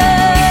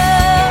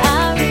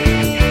 I realize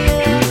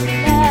feels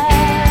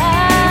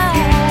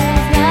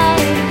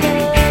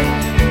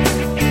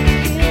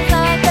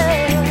like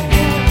love.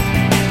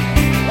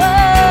 Whoa,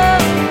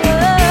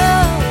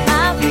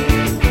 I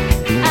realize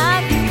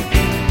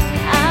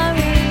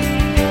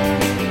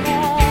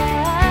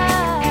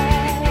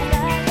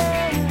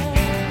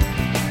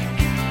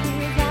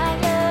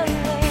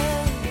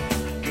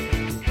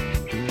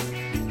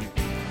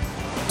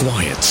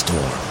Quiet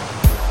Storm.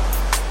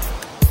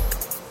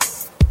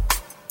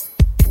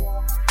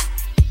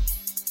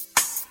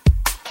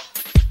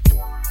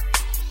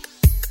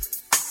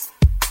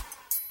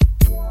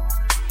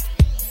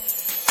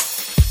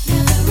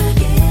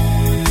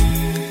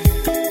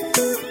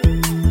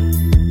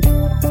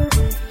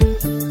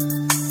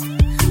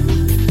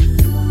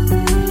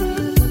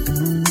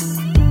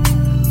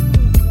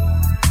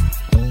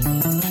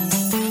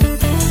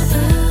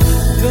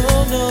 No,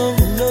 no,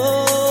 no,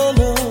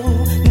 no,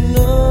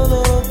 no,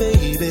 no,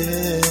 baby.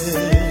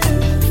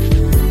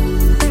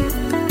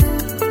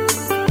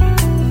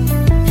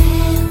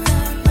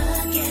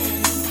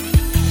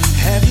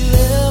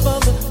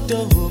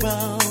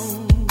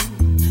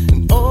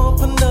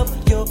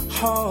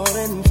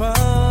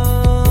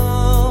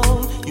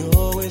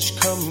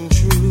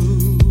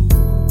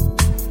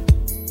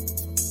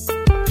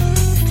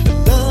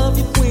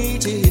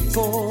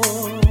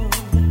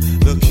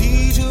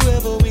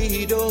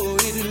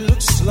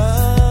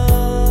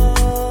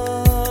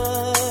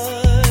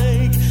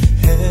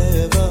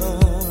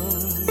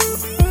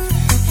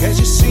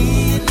 see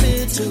a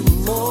little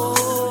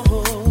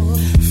more.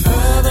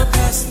 Further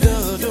past the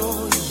door,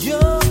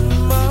 your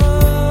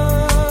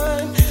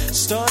mind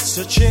starts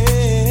to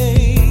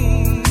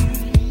change.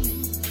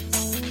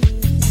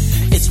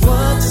 It's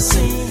what you've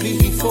seen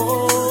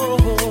before,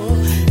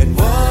 and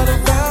what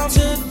I'm about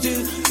to do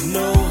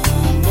no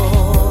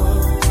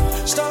more.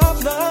 Stop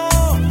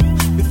now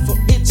before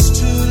it's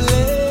too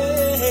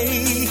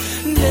late.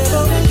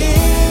 Never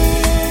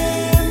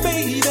again,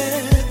 baby,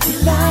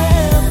 will I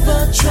ever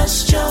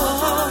trust your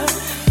heart.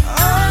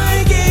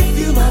 I gave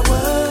you my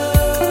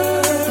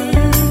word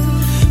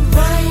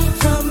right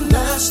from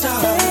the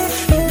start.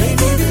 You made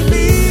me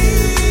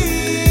believe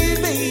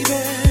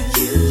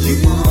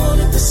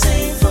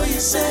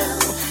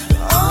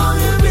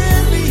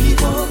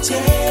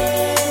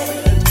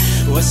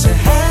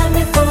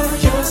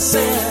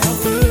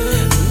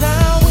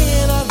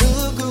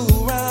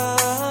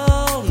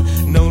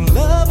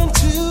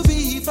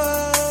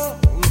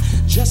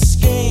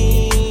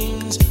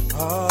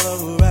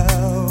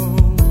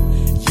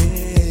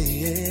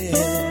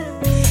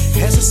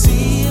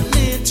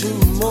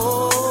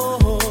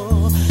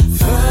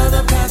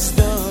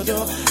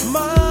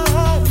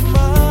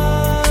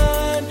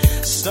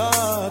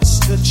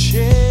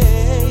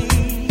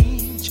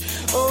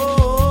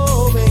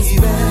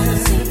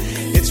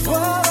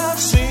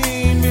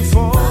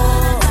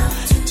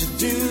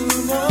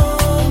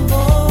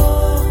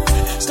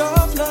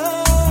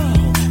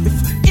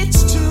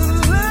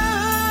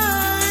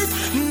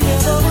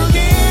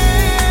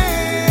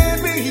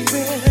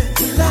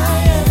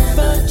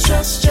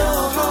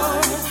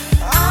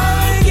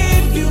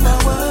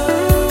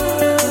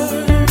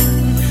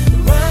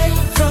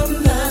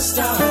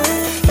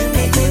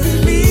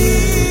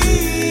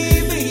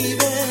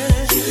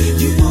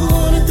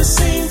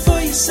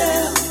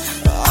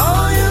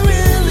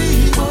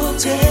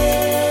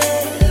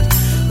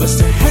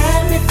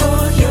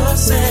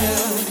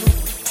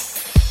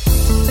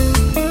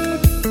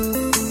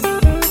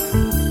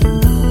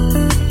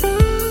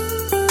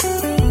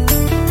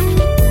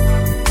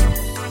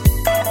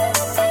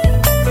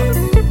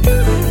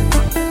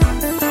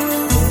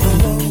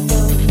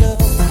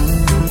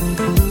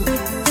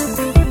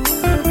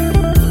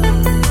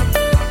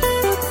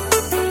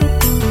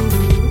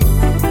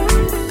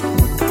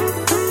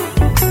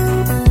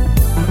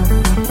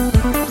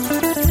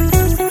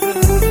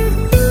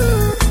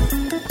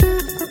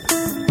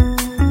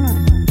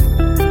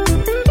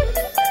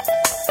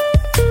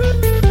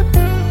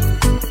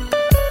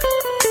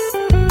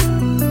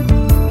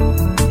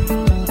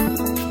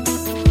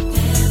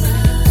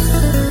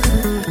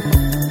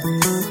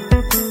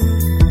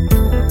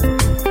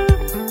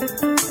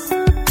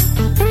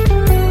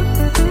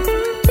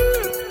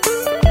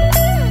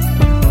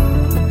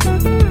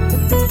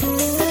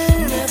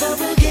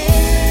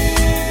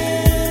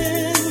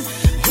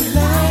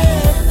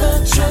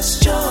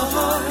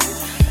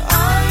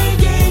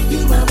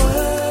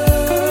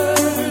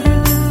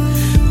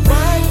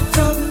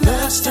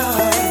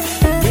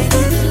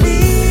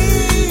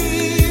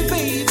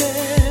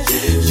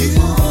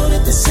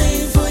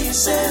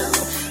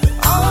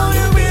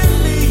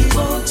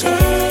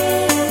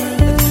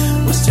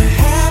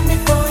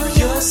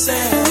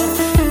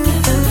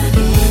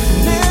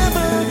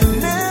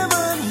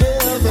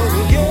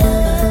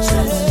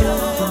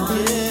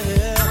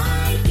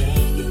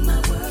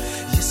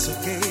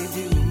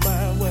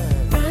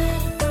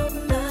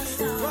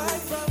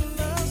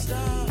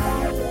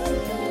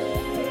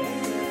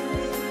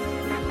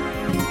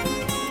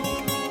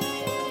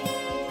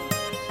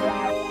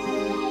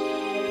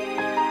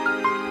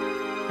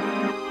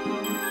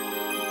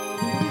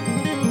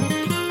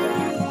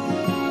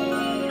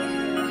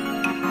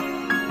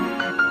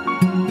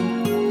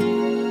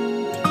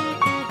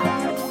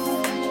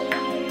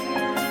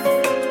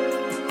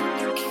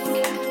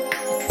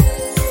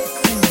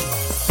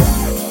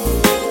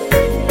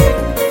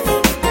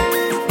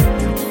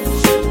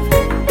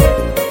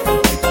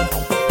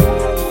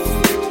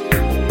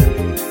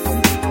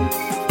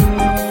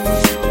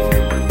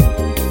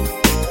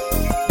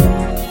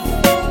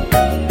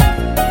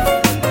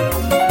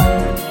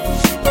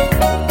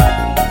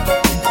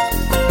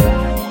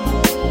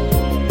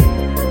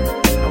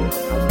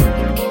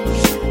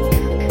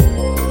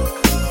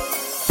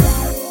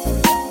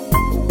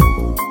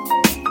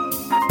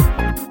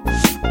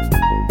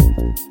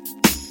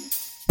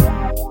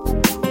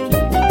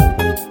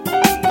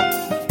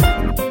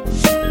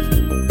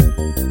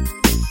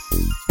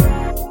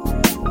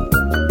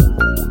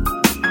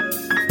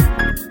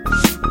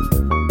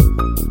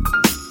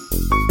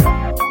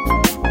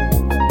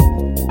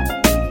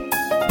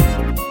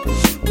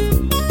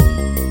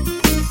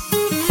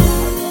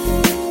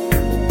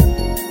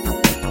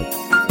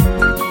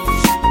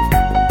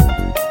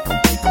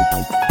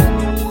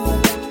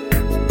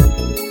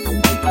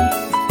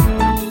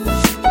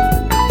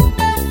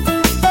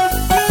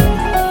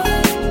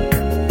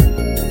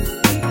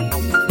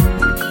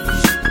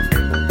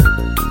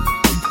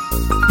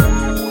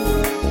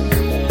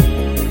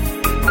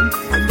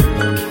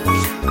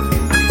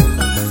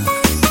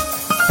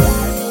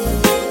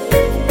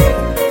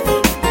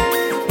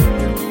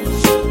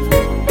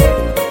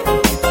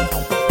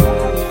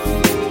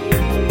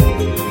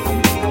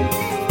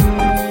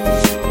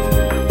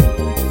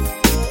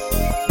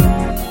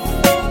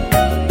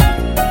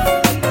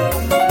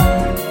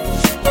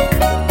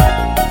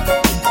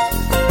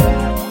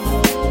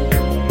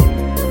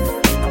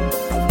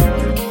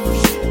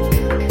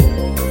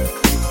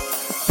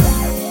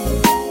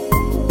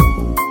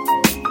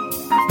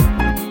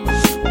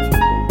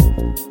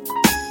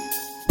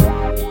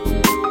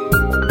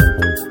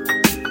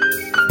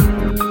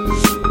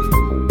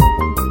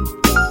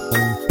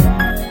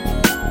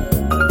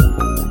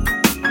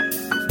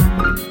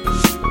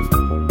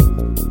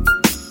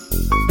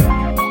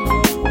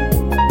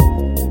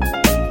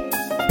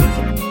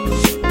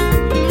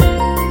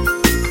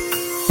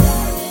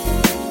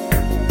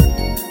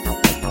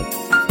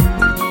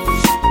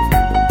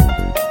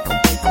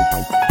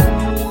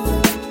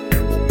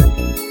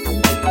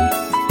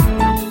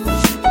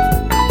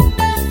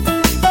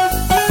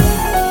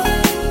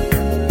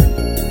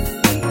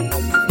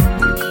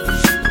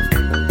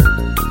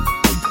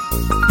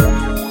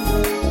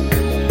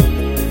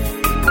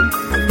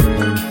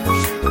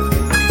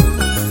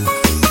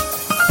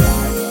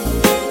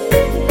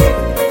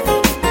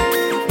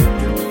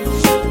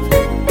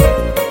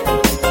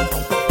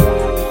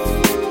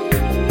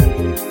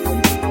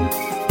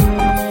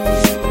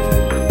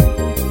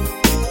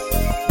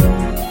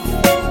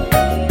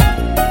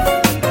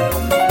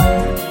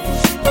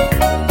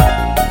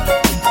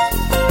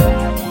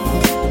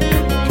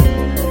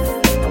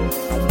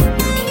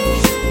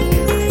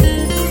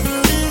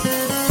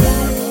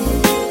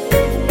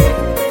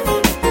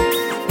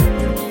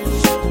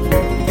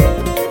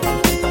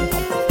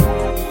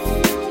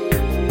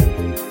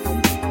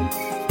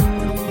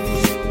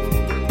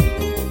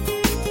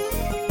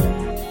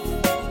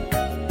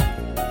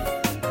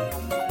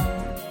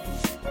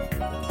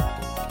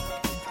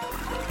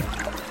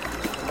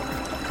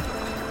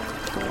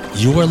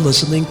You are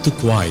listening to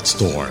Quiet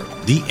Storm,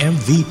 the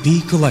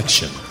MVP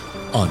collection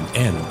on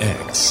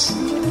NX.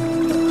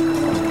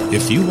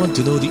 If you want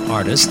to know the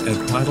artist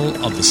and title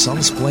of the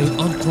songs played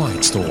on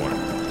Quiet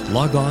Storm,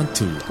 log on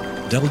to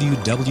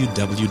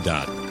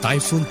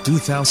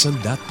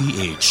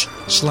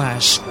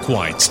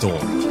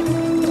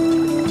www.typhoon2000.ph/quietstorm.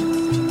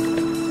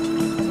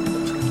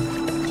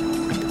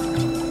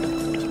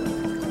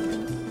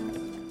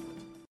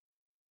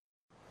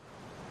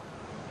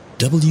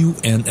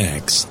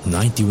 WNX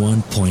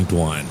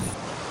 91.1.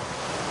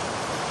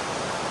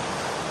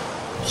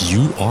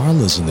 You are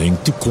listening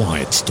to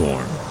Quiet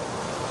Storm.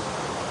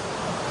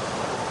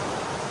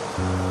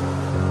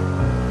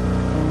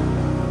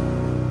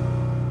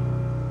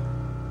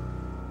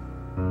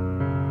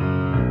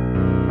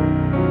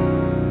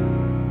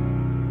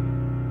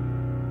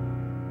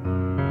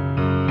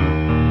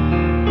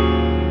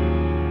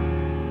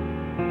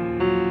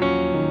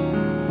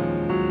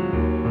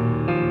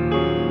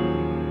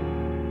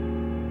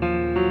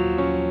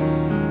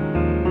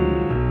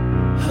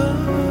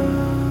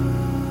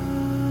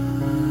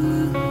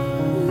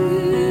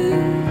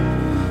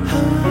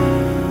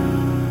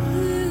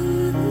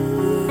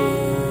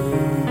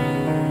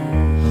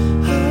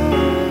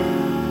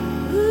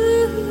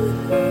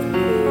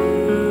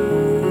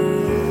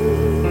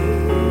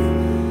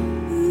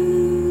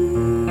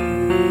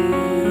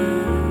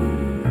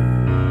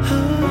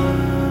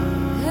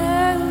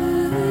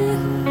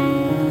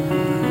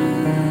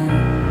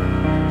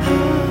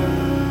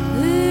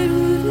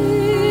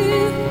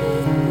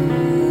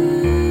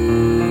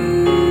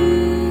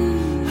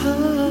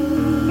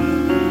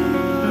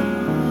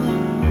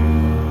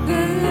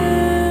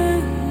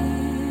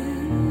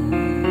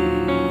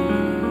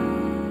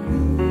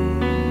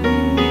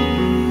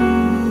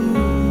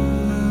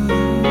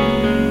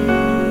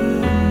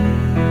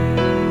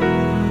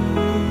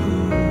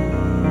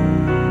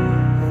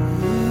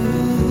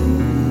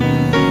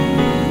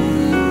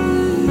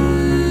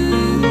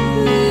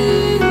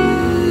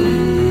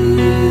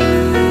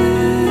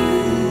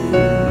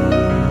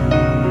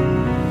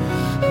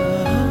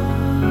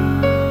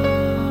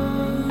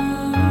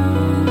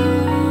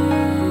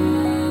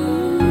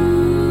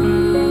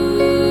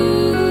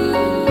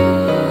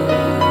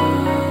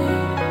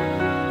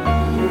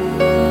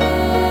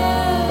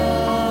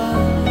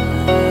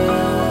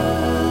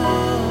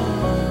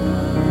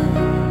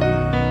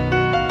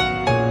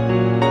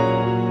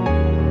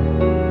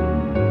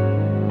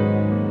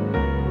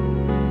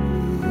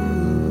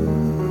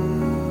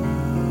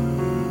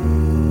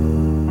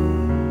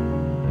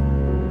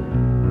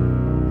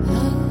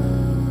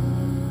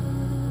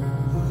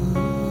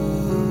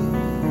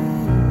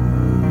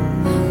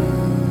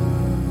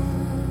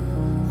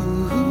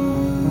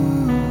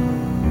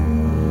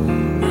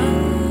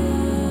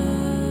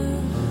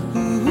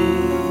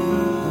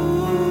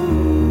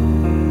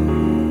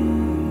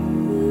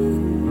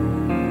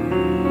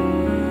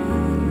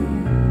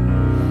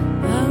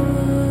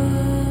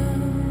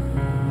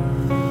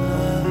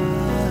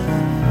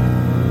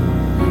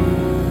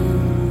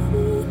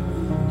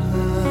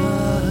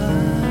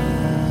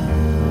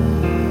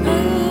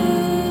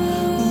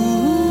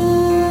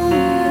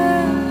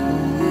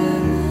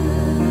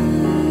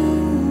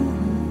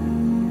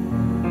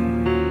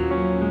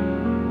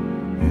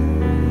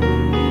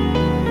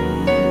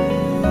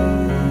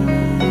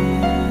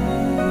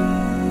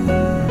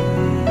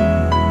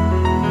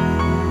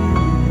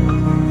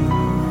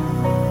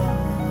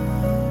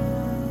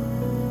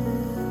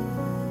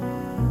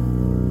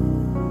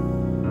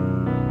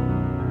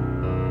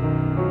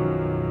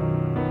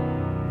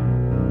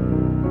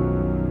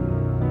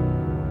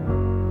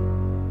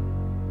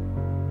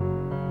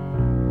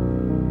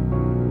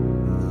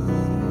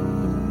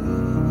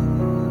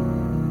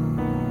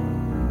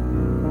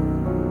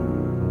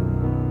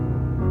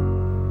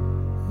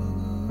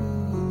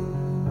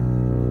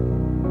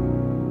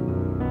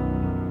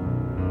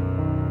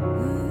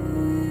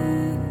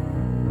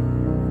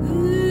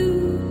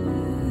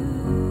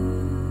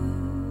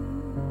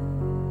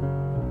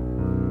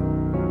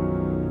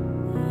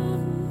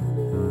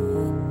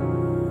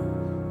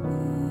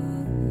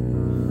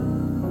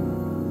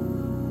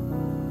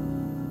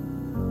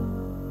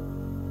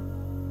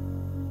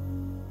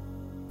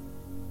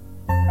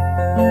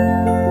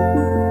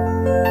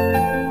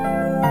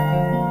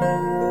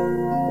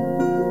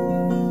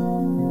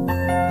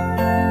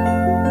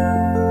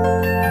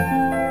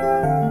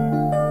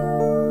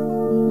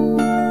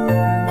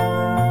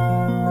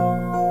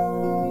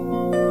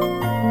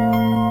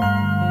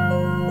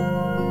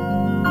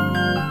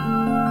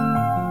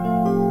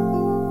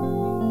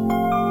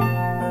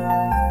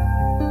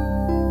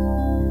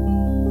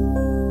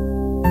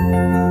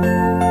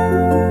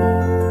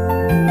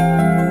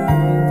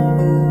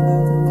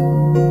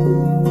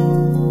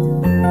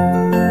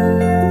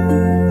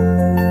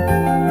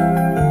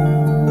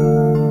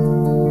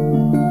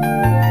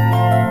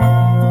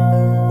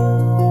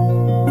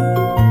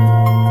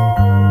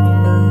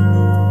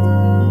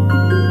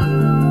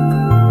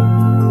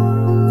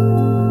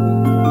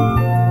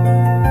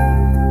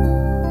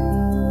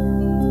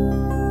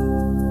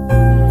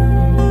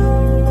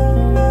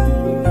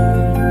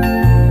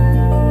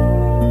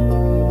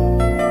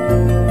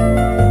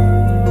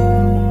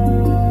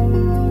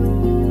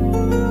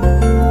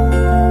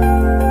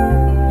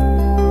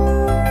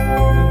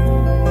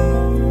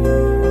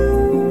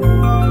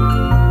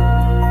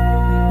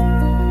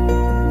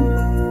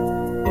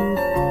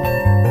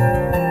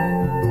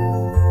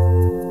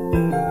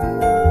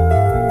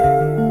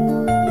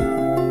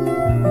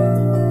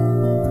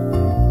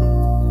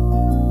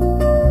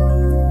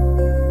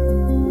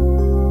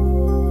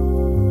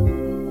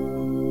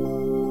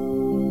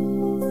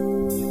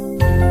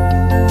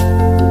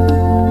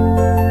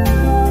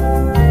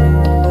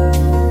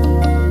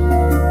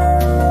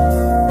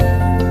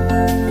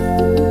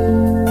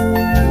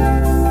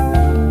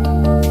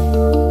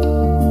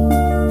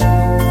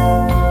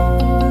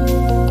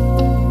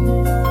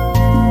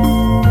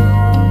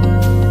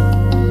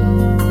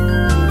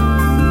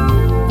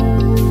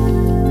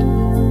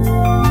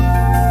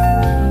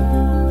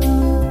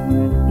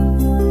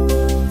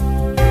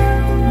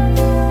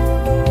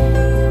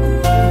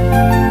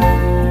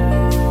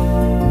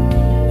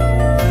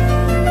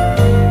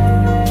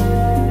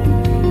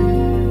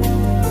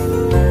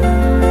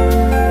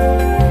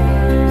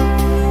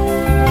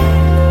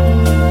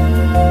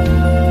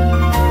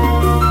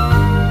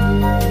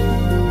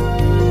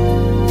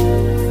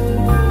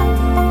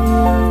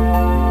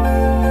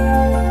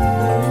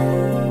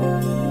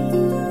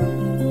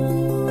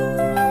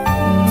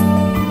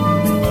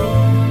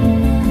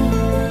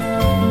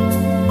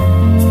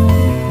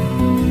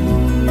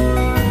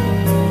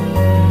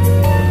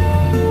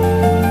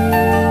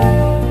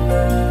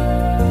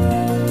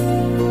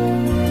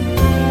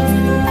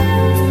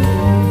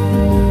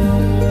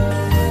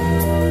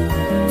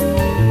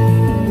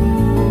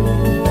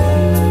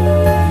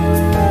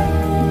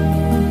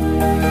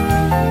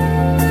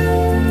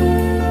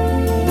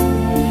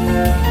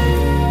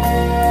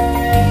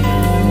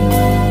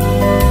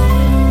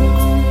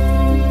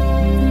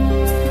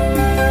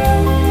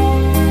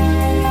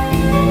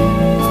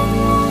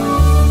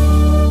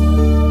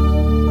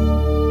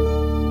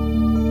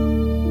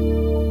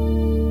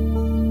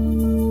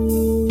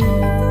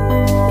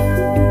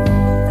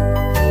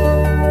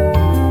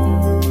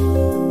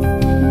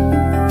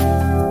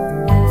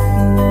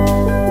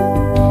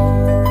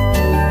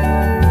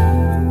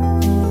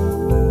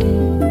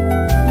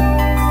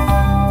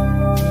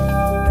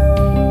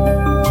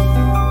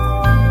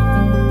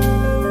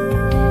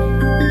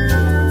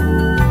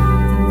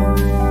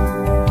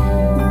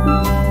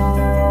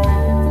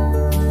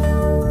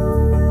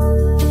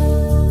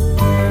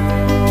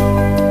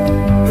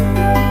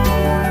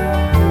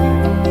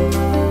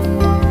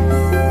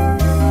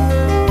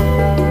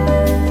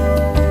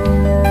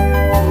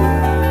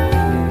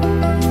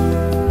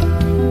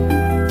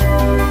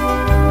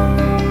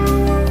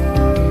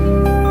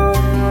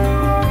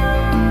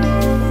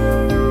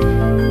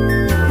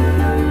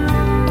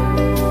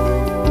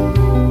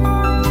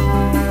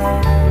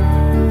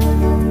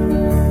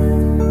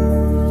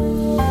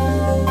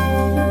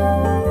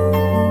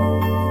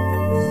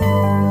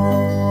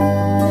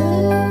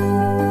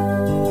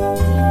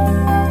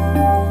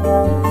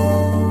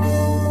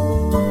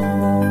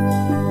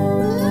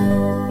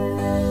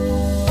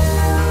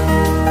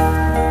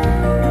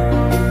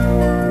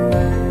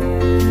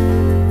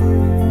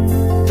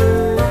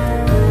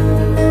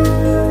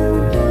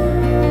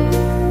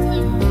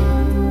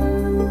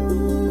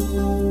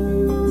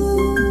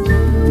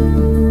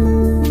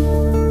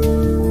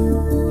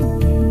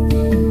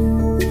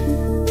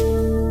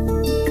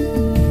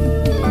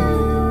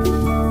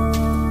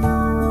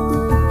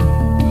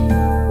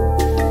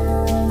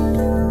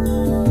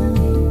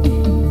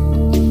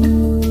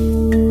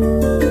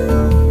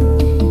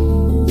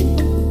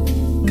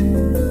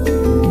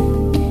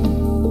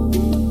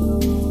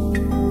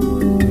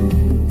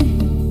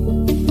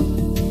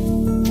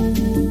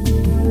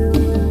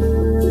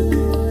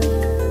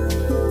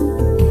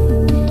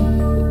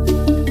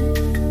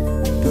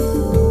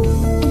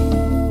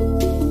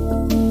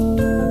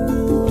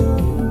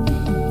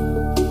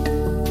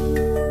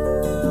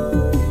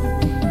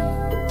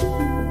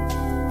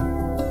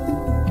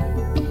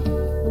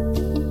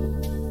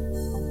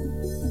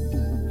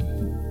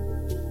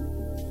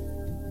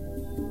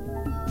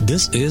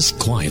 This is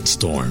Quiet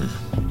Storm.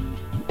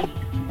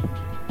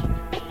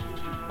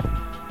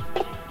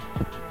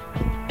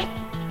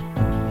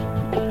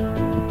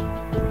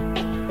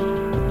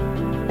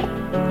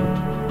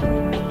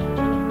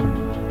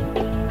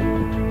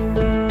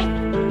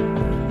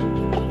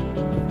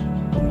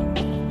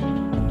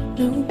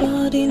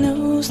 Nobody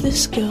knows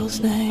this girl's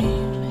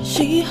name.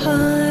 She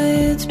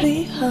hides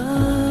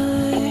behind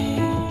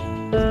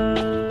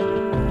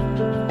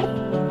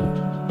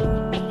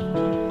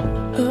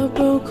a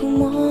broken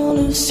wall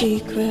of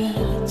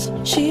secrets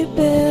she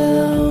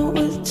built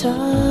with time.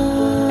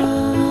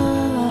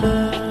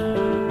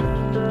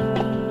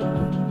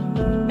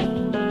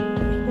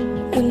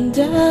 And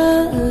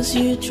as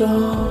you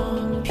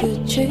drop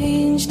your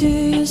change, do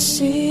you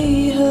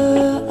see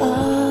her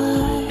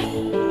eyes?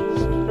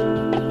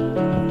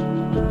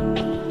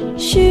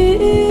 She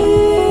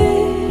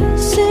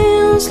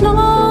seems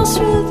lost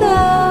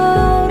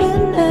without a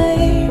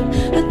name,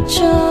 a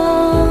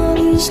child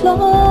who's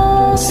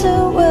lost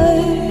her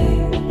way.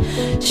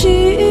 She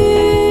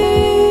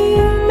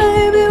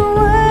maybe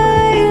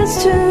waits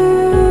to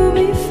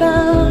be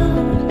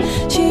found.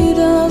 She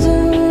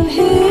doesn't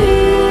hear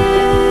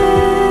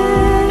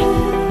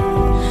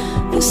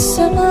the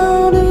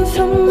sound of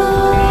her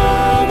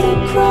mother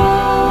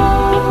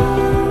cry,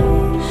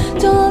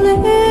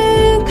 "Darling,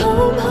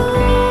 come home.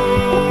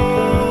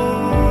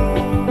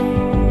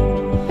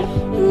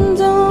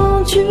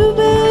 Don't you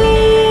be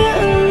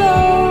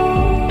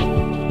alone."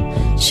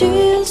 She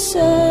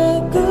said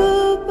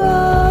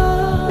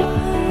goodbye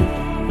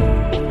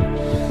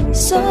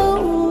so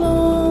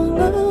long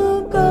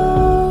ago.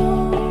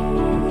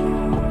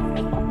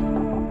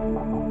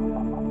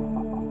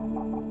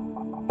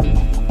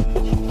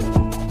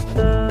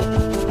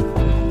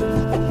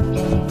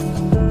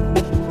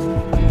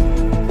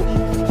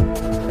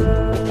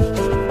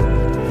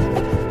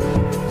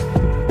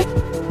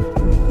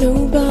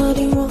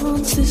 Nobody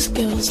wants this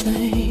girl's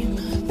name.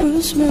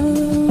 Bruce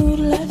Mood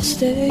left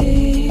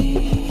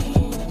stage.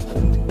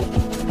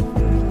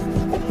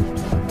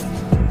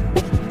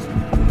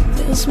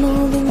 There's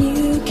more than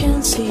you can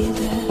see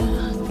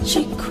there.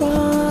 She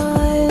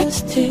cries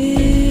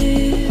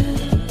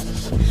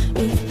tears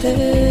of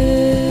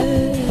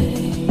pain.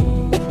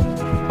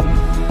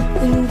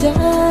 And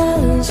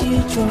as you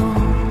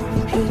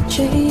drop your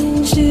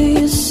change, do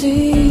you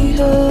see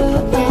her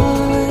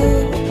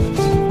eyes?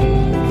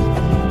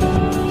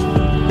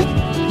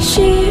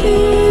 She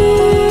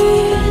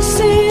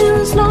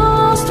seems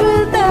lost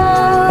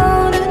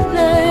without a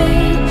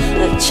name,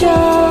 a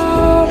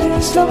child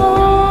who's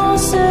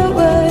lost her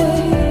way.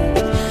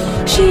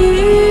 She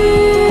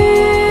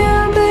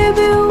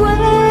baby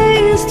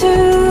waits to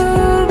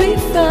be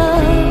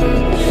found.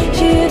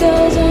 She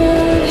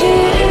doesn't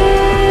hear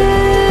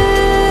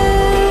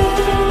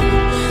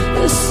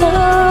the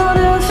sound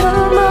of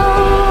her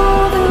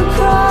mother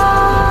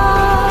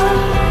cry,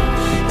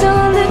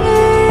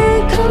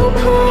 "Darling, come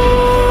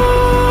home.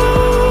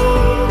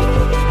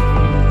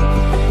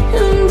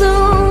 And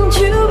don't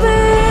you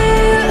be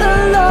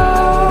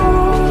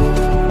alone."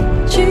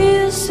 She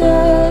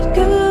said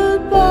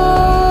goodbye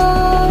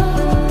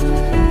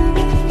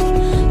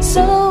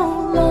so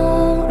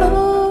long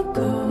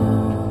ago.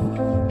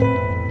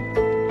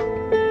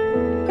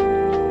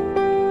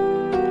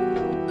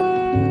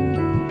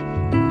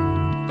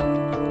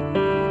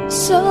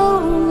 So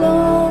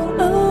long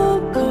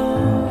ago.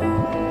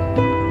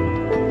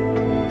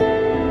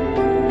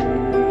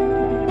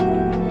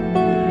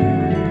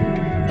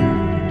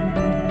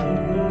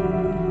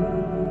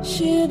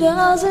 She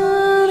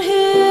doesn't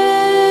hear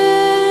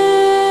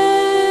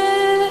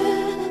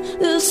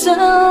the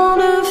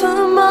sound of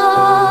her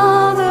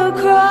mother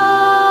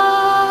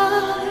cry,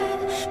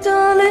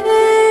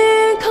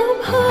 "Darling, come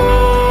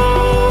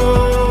home.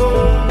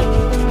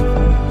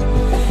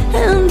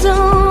 And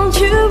don't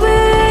you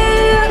be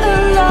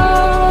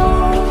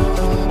alone."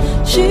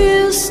 She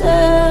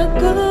said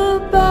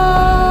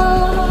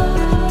goodbye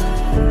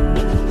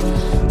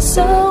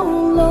so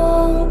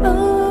long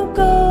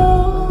ago.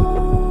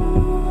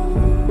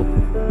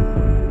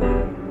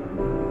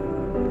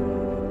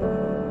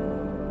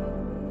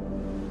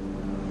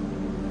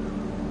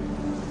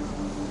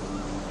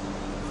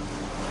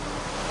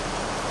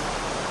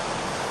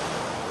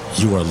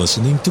 You are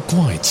listening to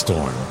Quiet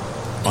Storm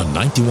on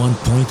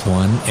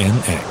 91.1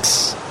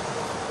 NX.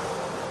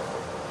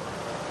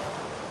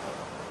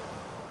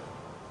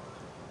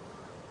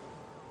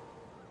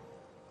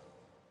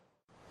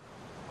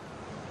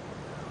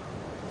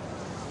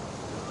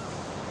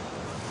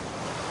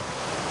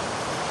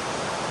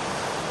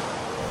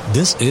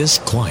 This is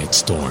Quiet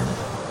Storm.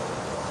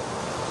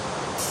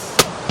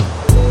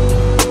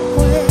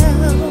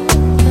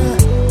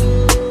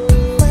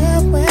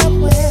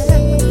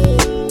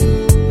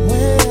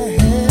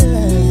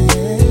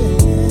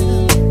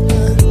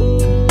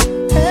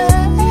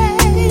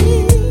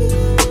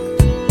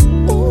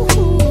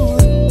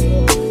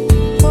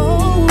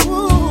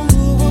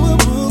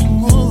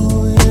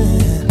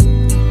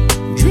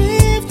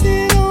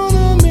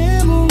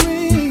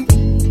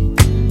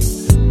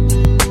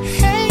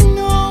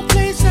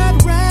 Place I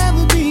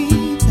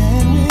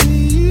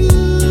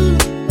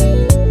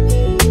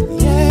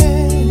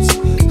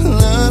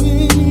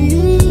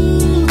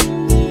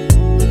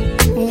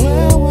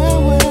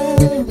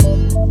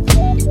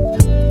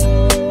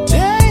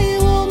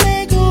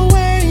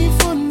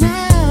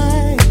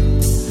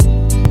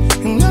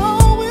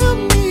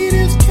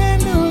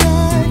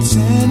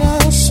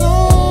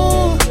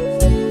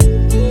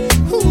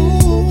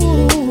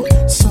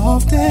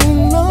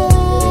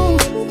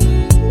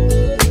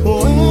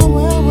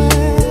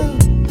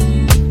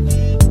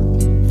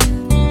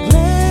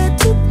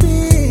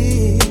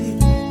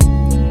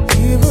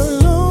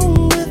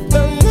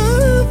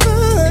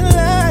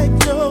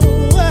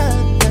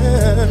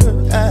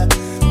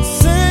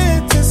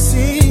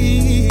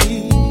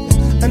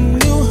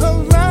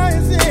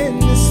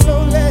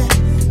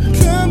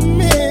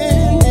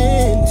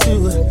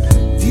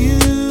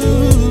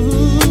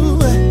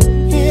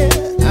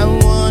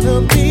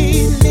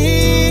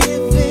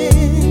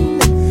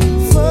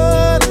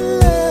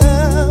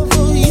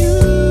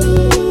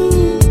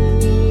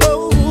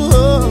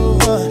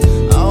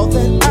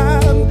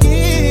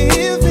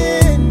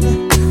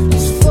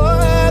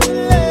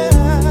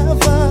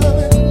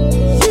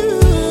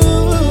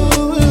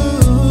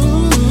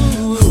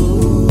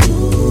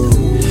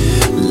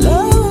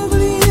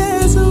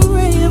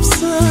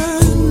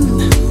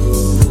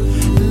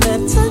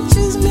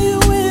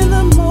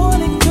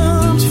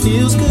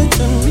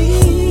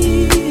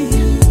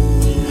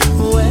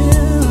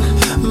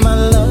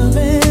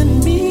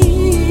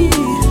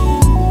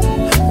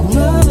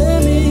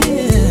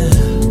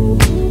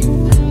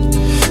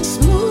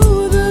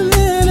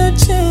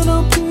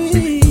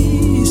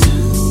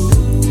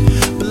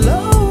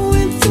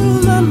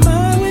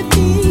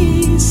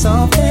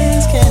soft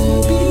as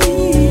can be.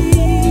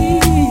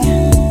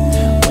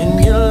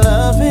 When you're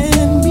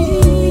loving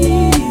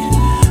me,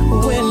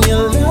 when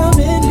you're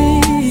loving me,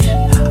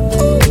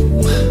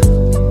 ooh,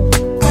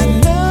 I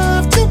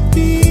love to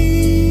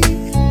be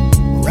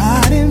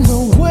riding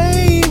the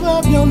wave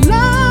of your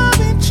love,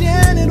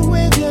 enchanted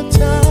with your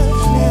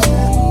touch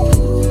now.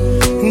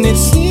 And it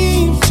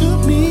seems to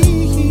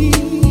me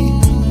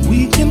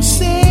we can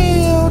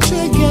sail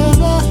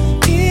together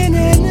in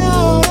and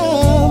out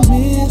of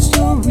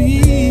mystery.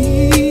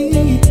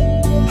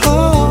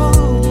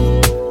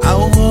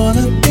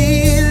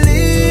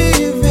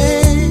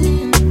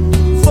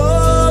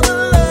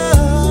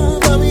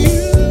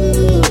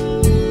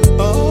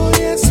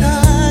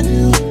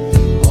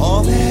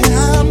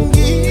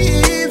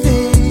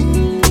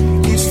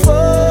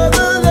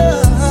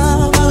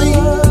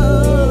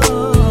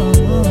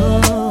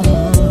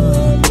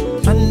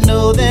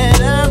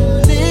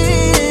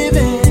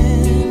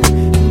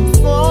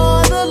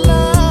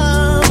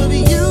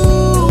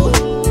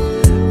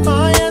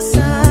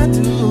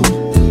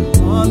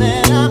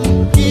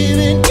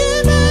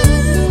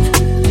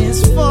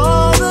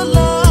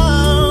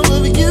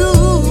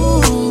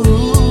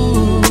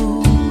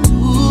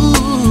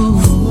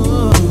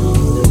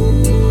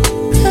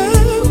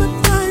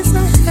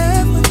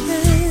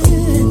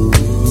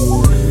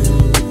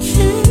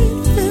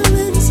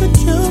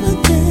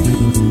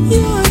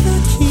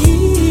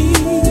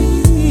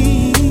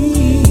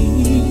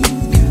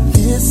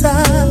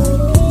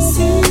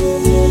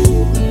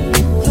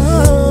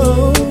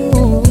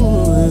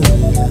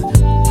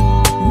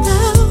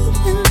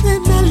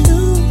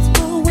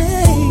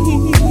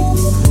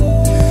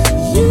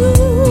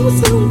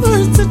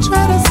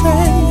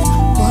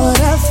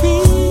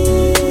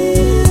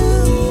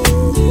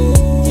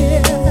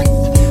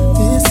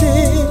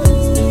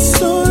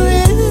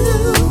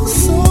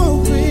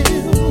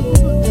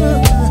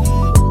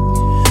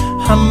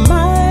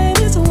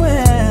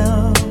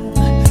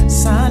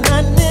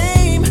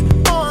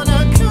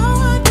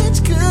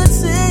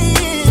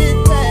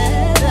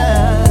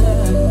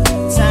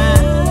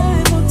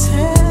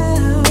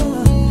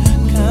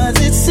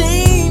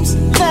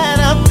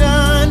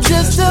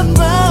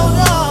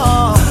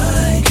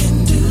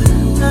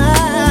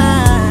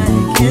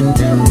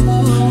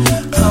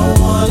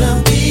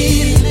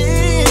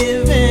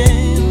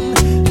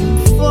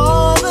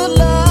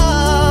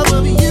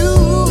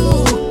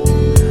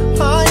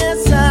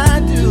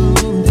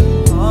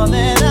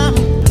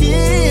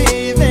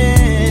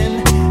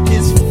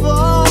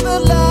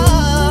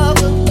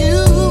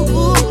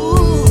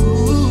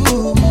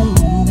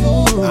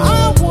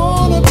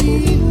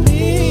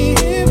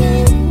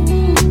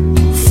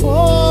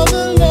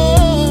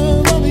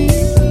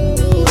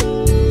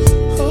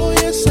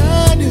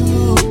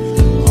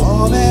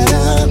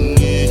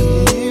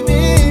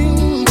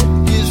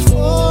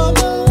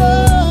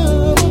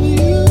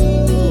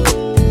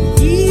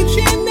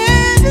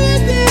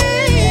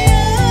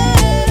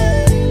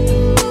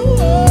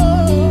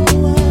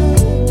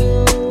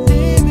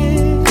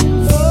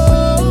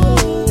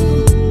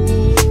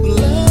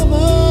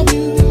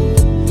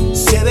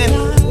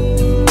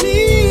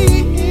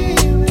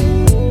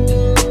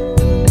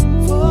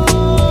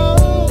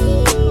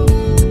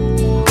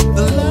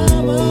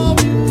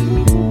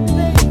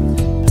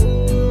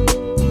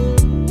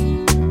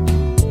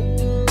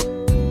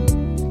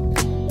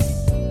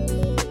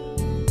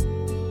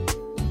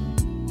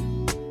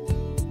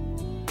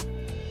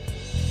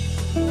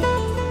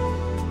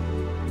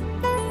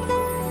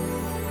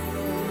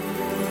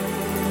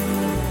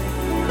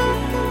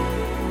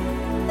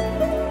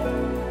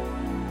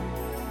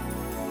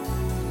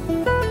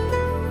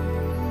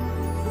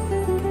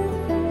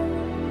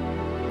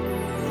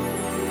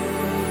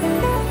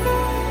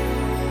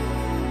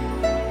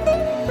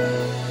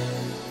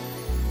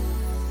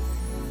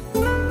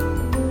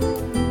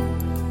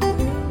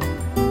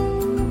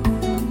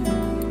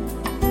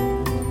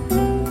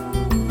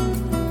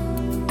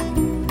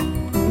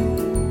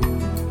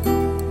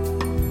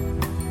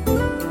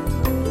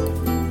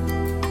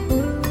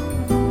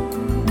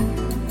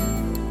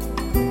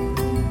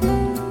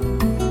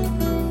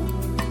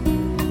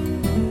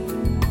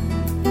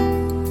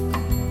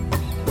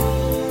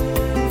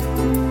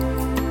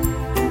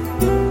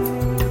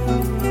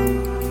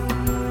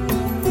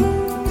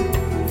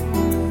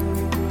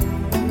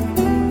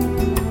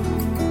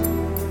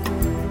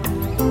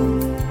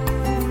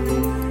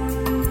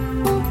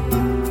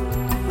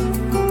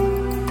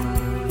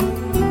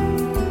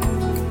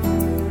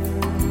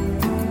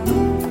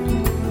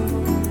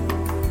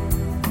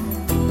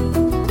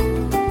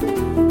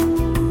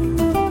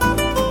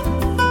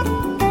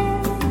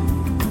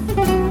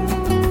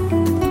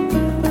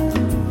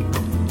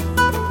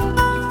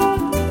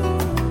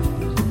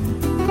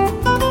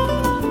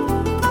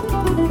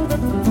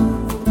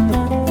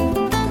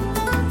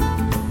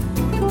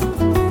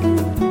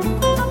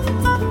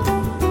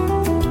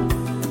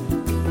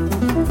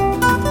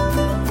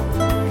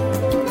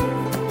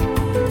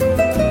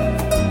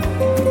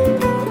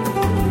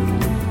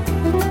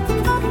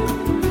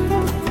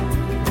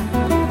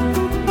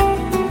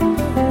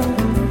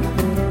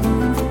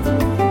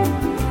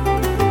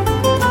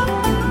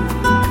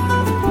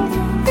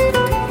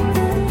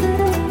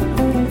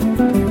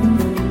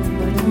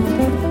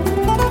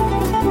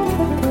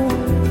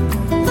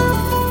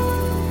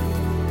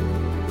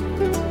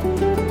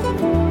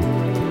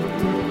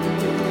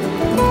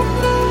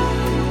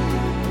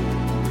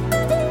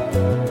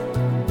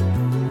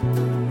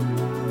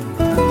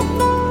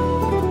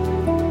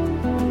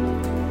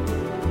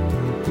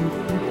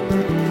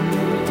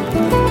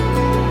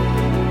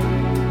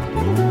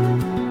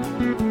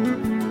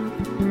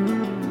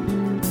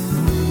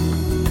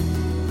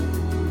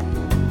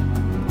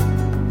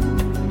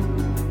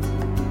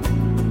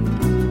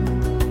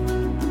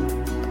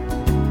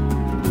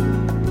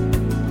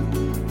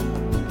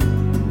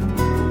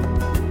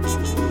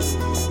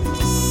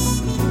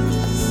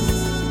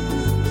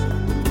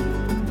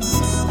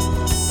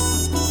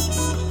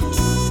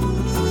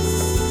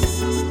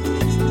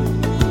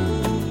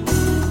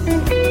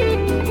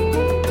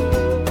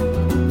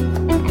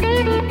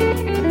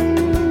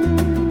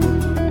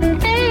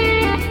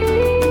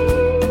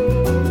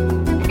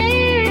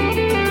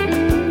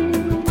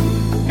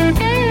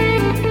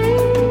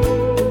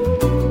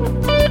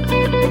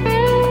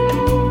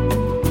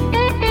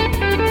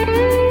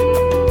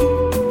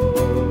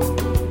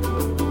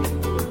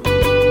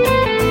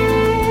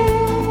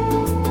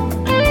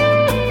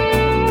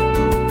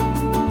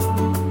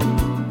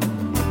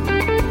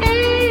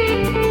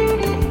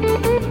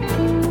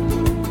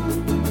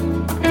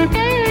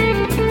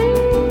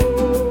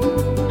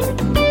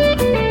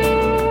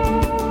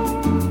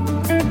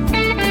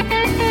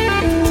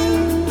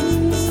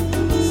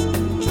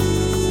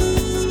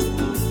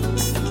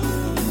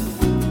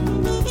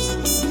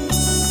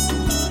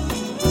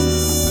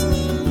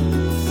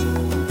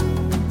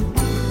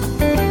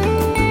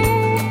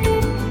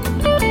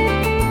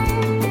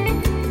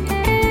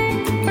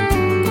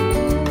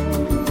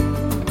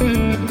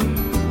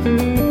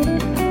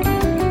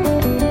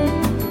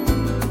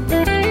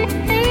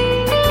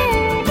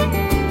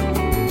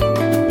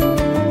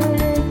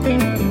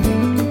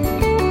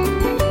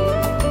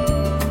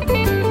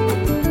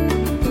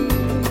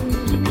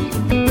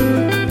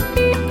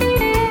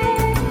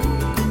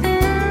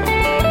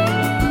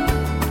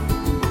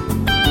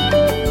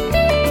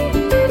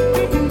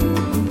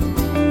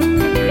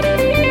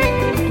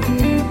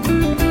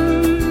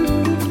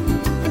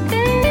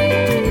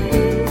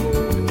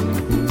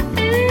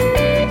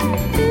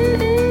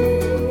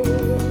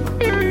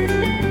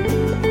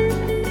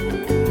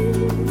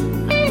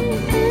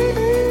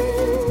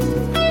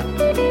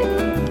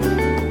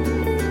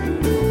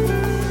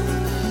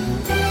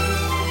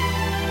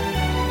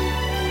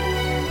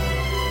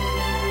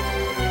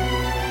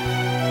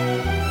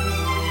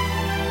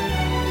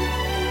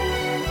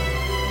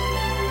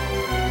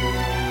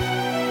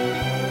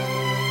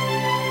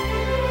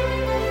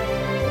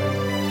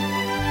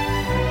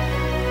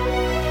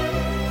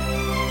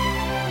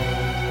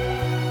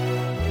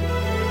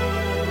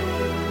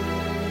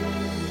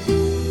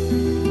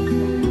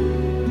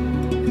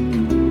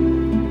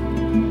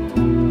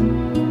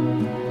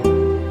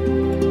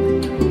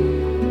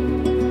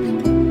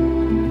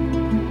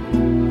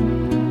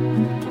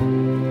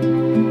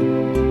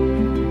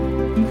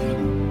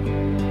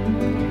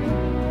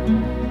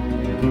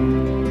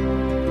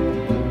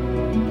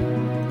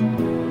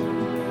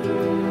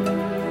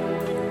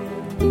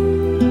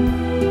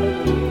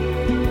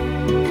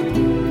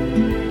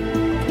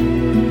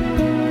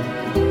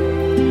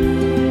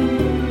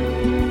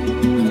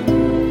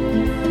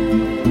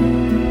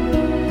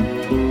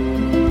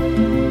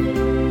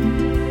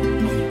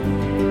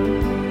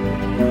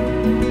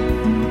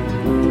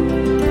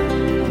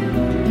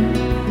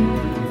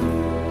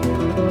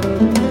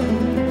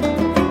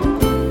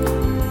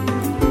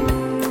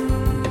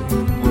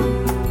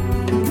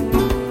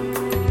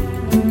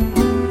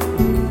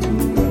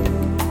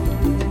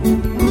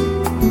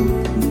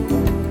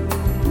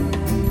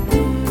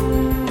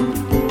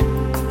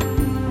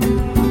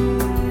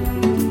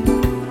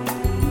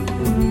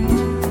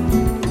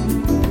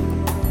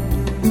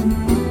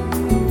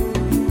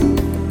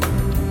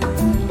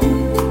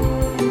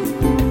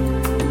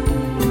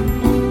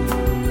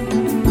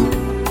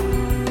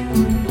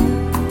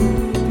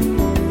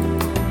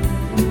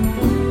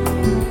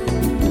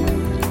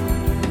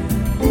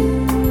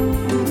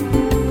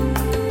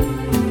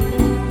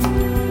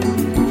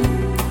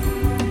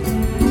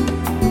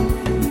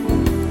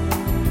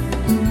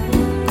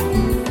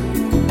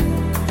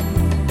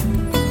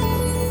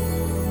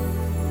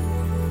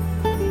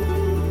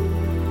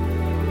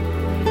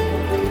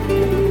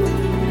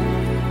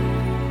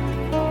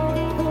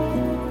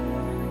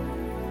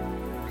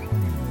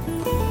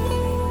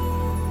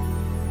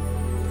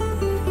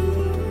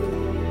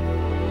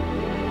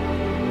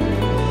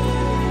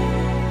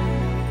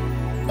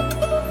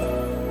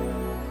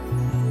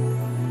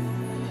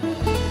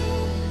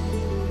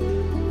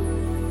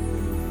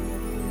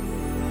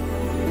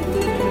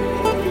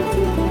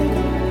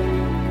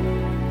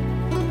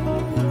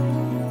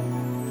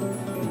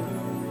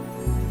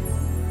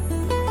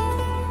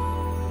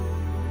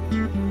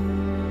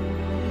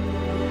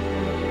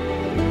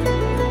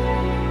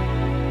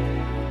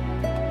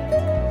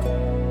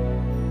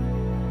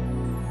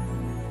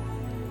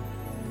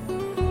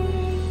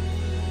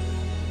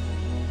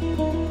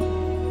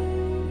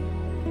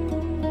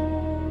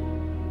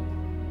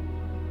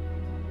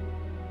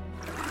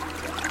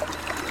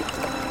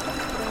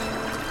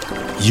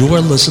 You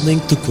are listening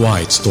to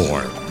Quiet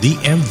Storm, the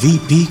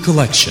MVP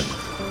collection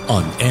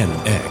on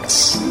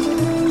NX.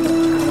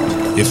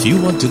 If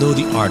you want to know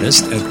the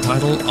artist and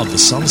title of the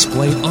songs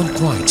played on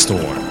Quiet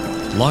Storm,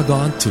 log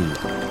on to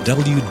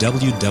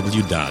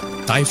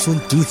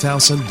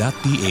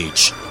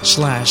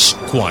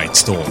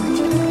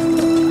www.typhoon2000.ph/QuietStorm.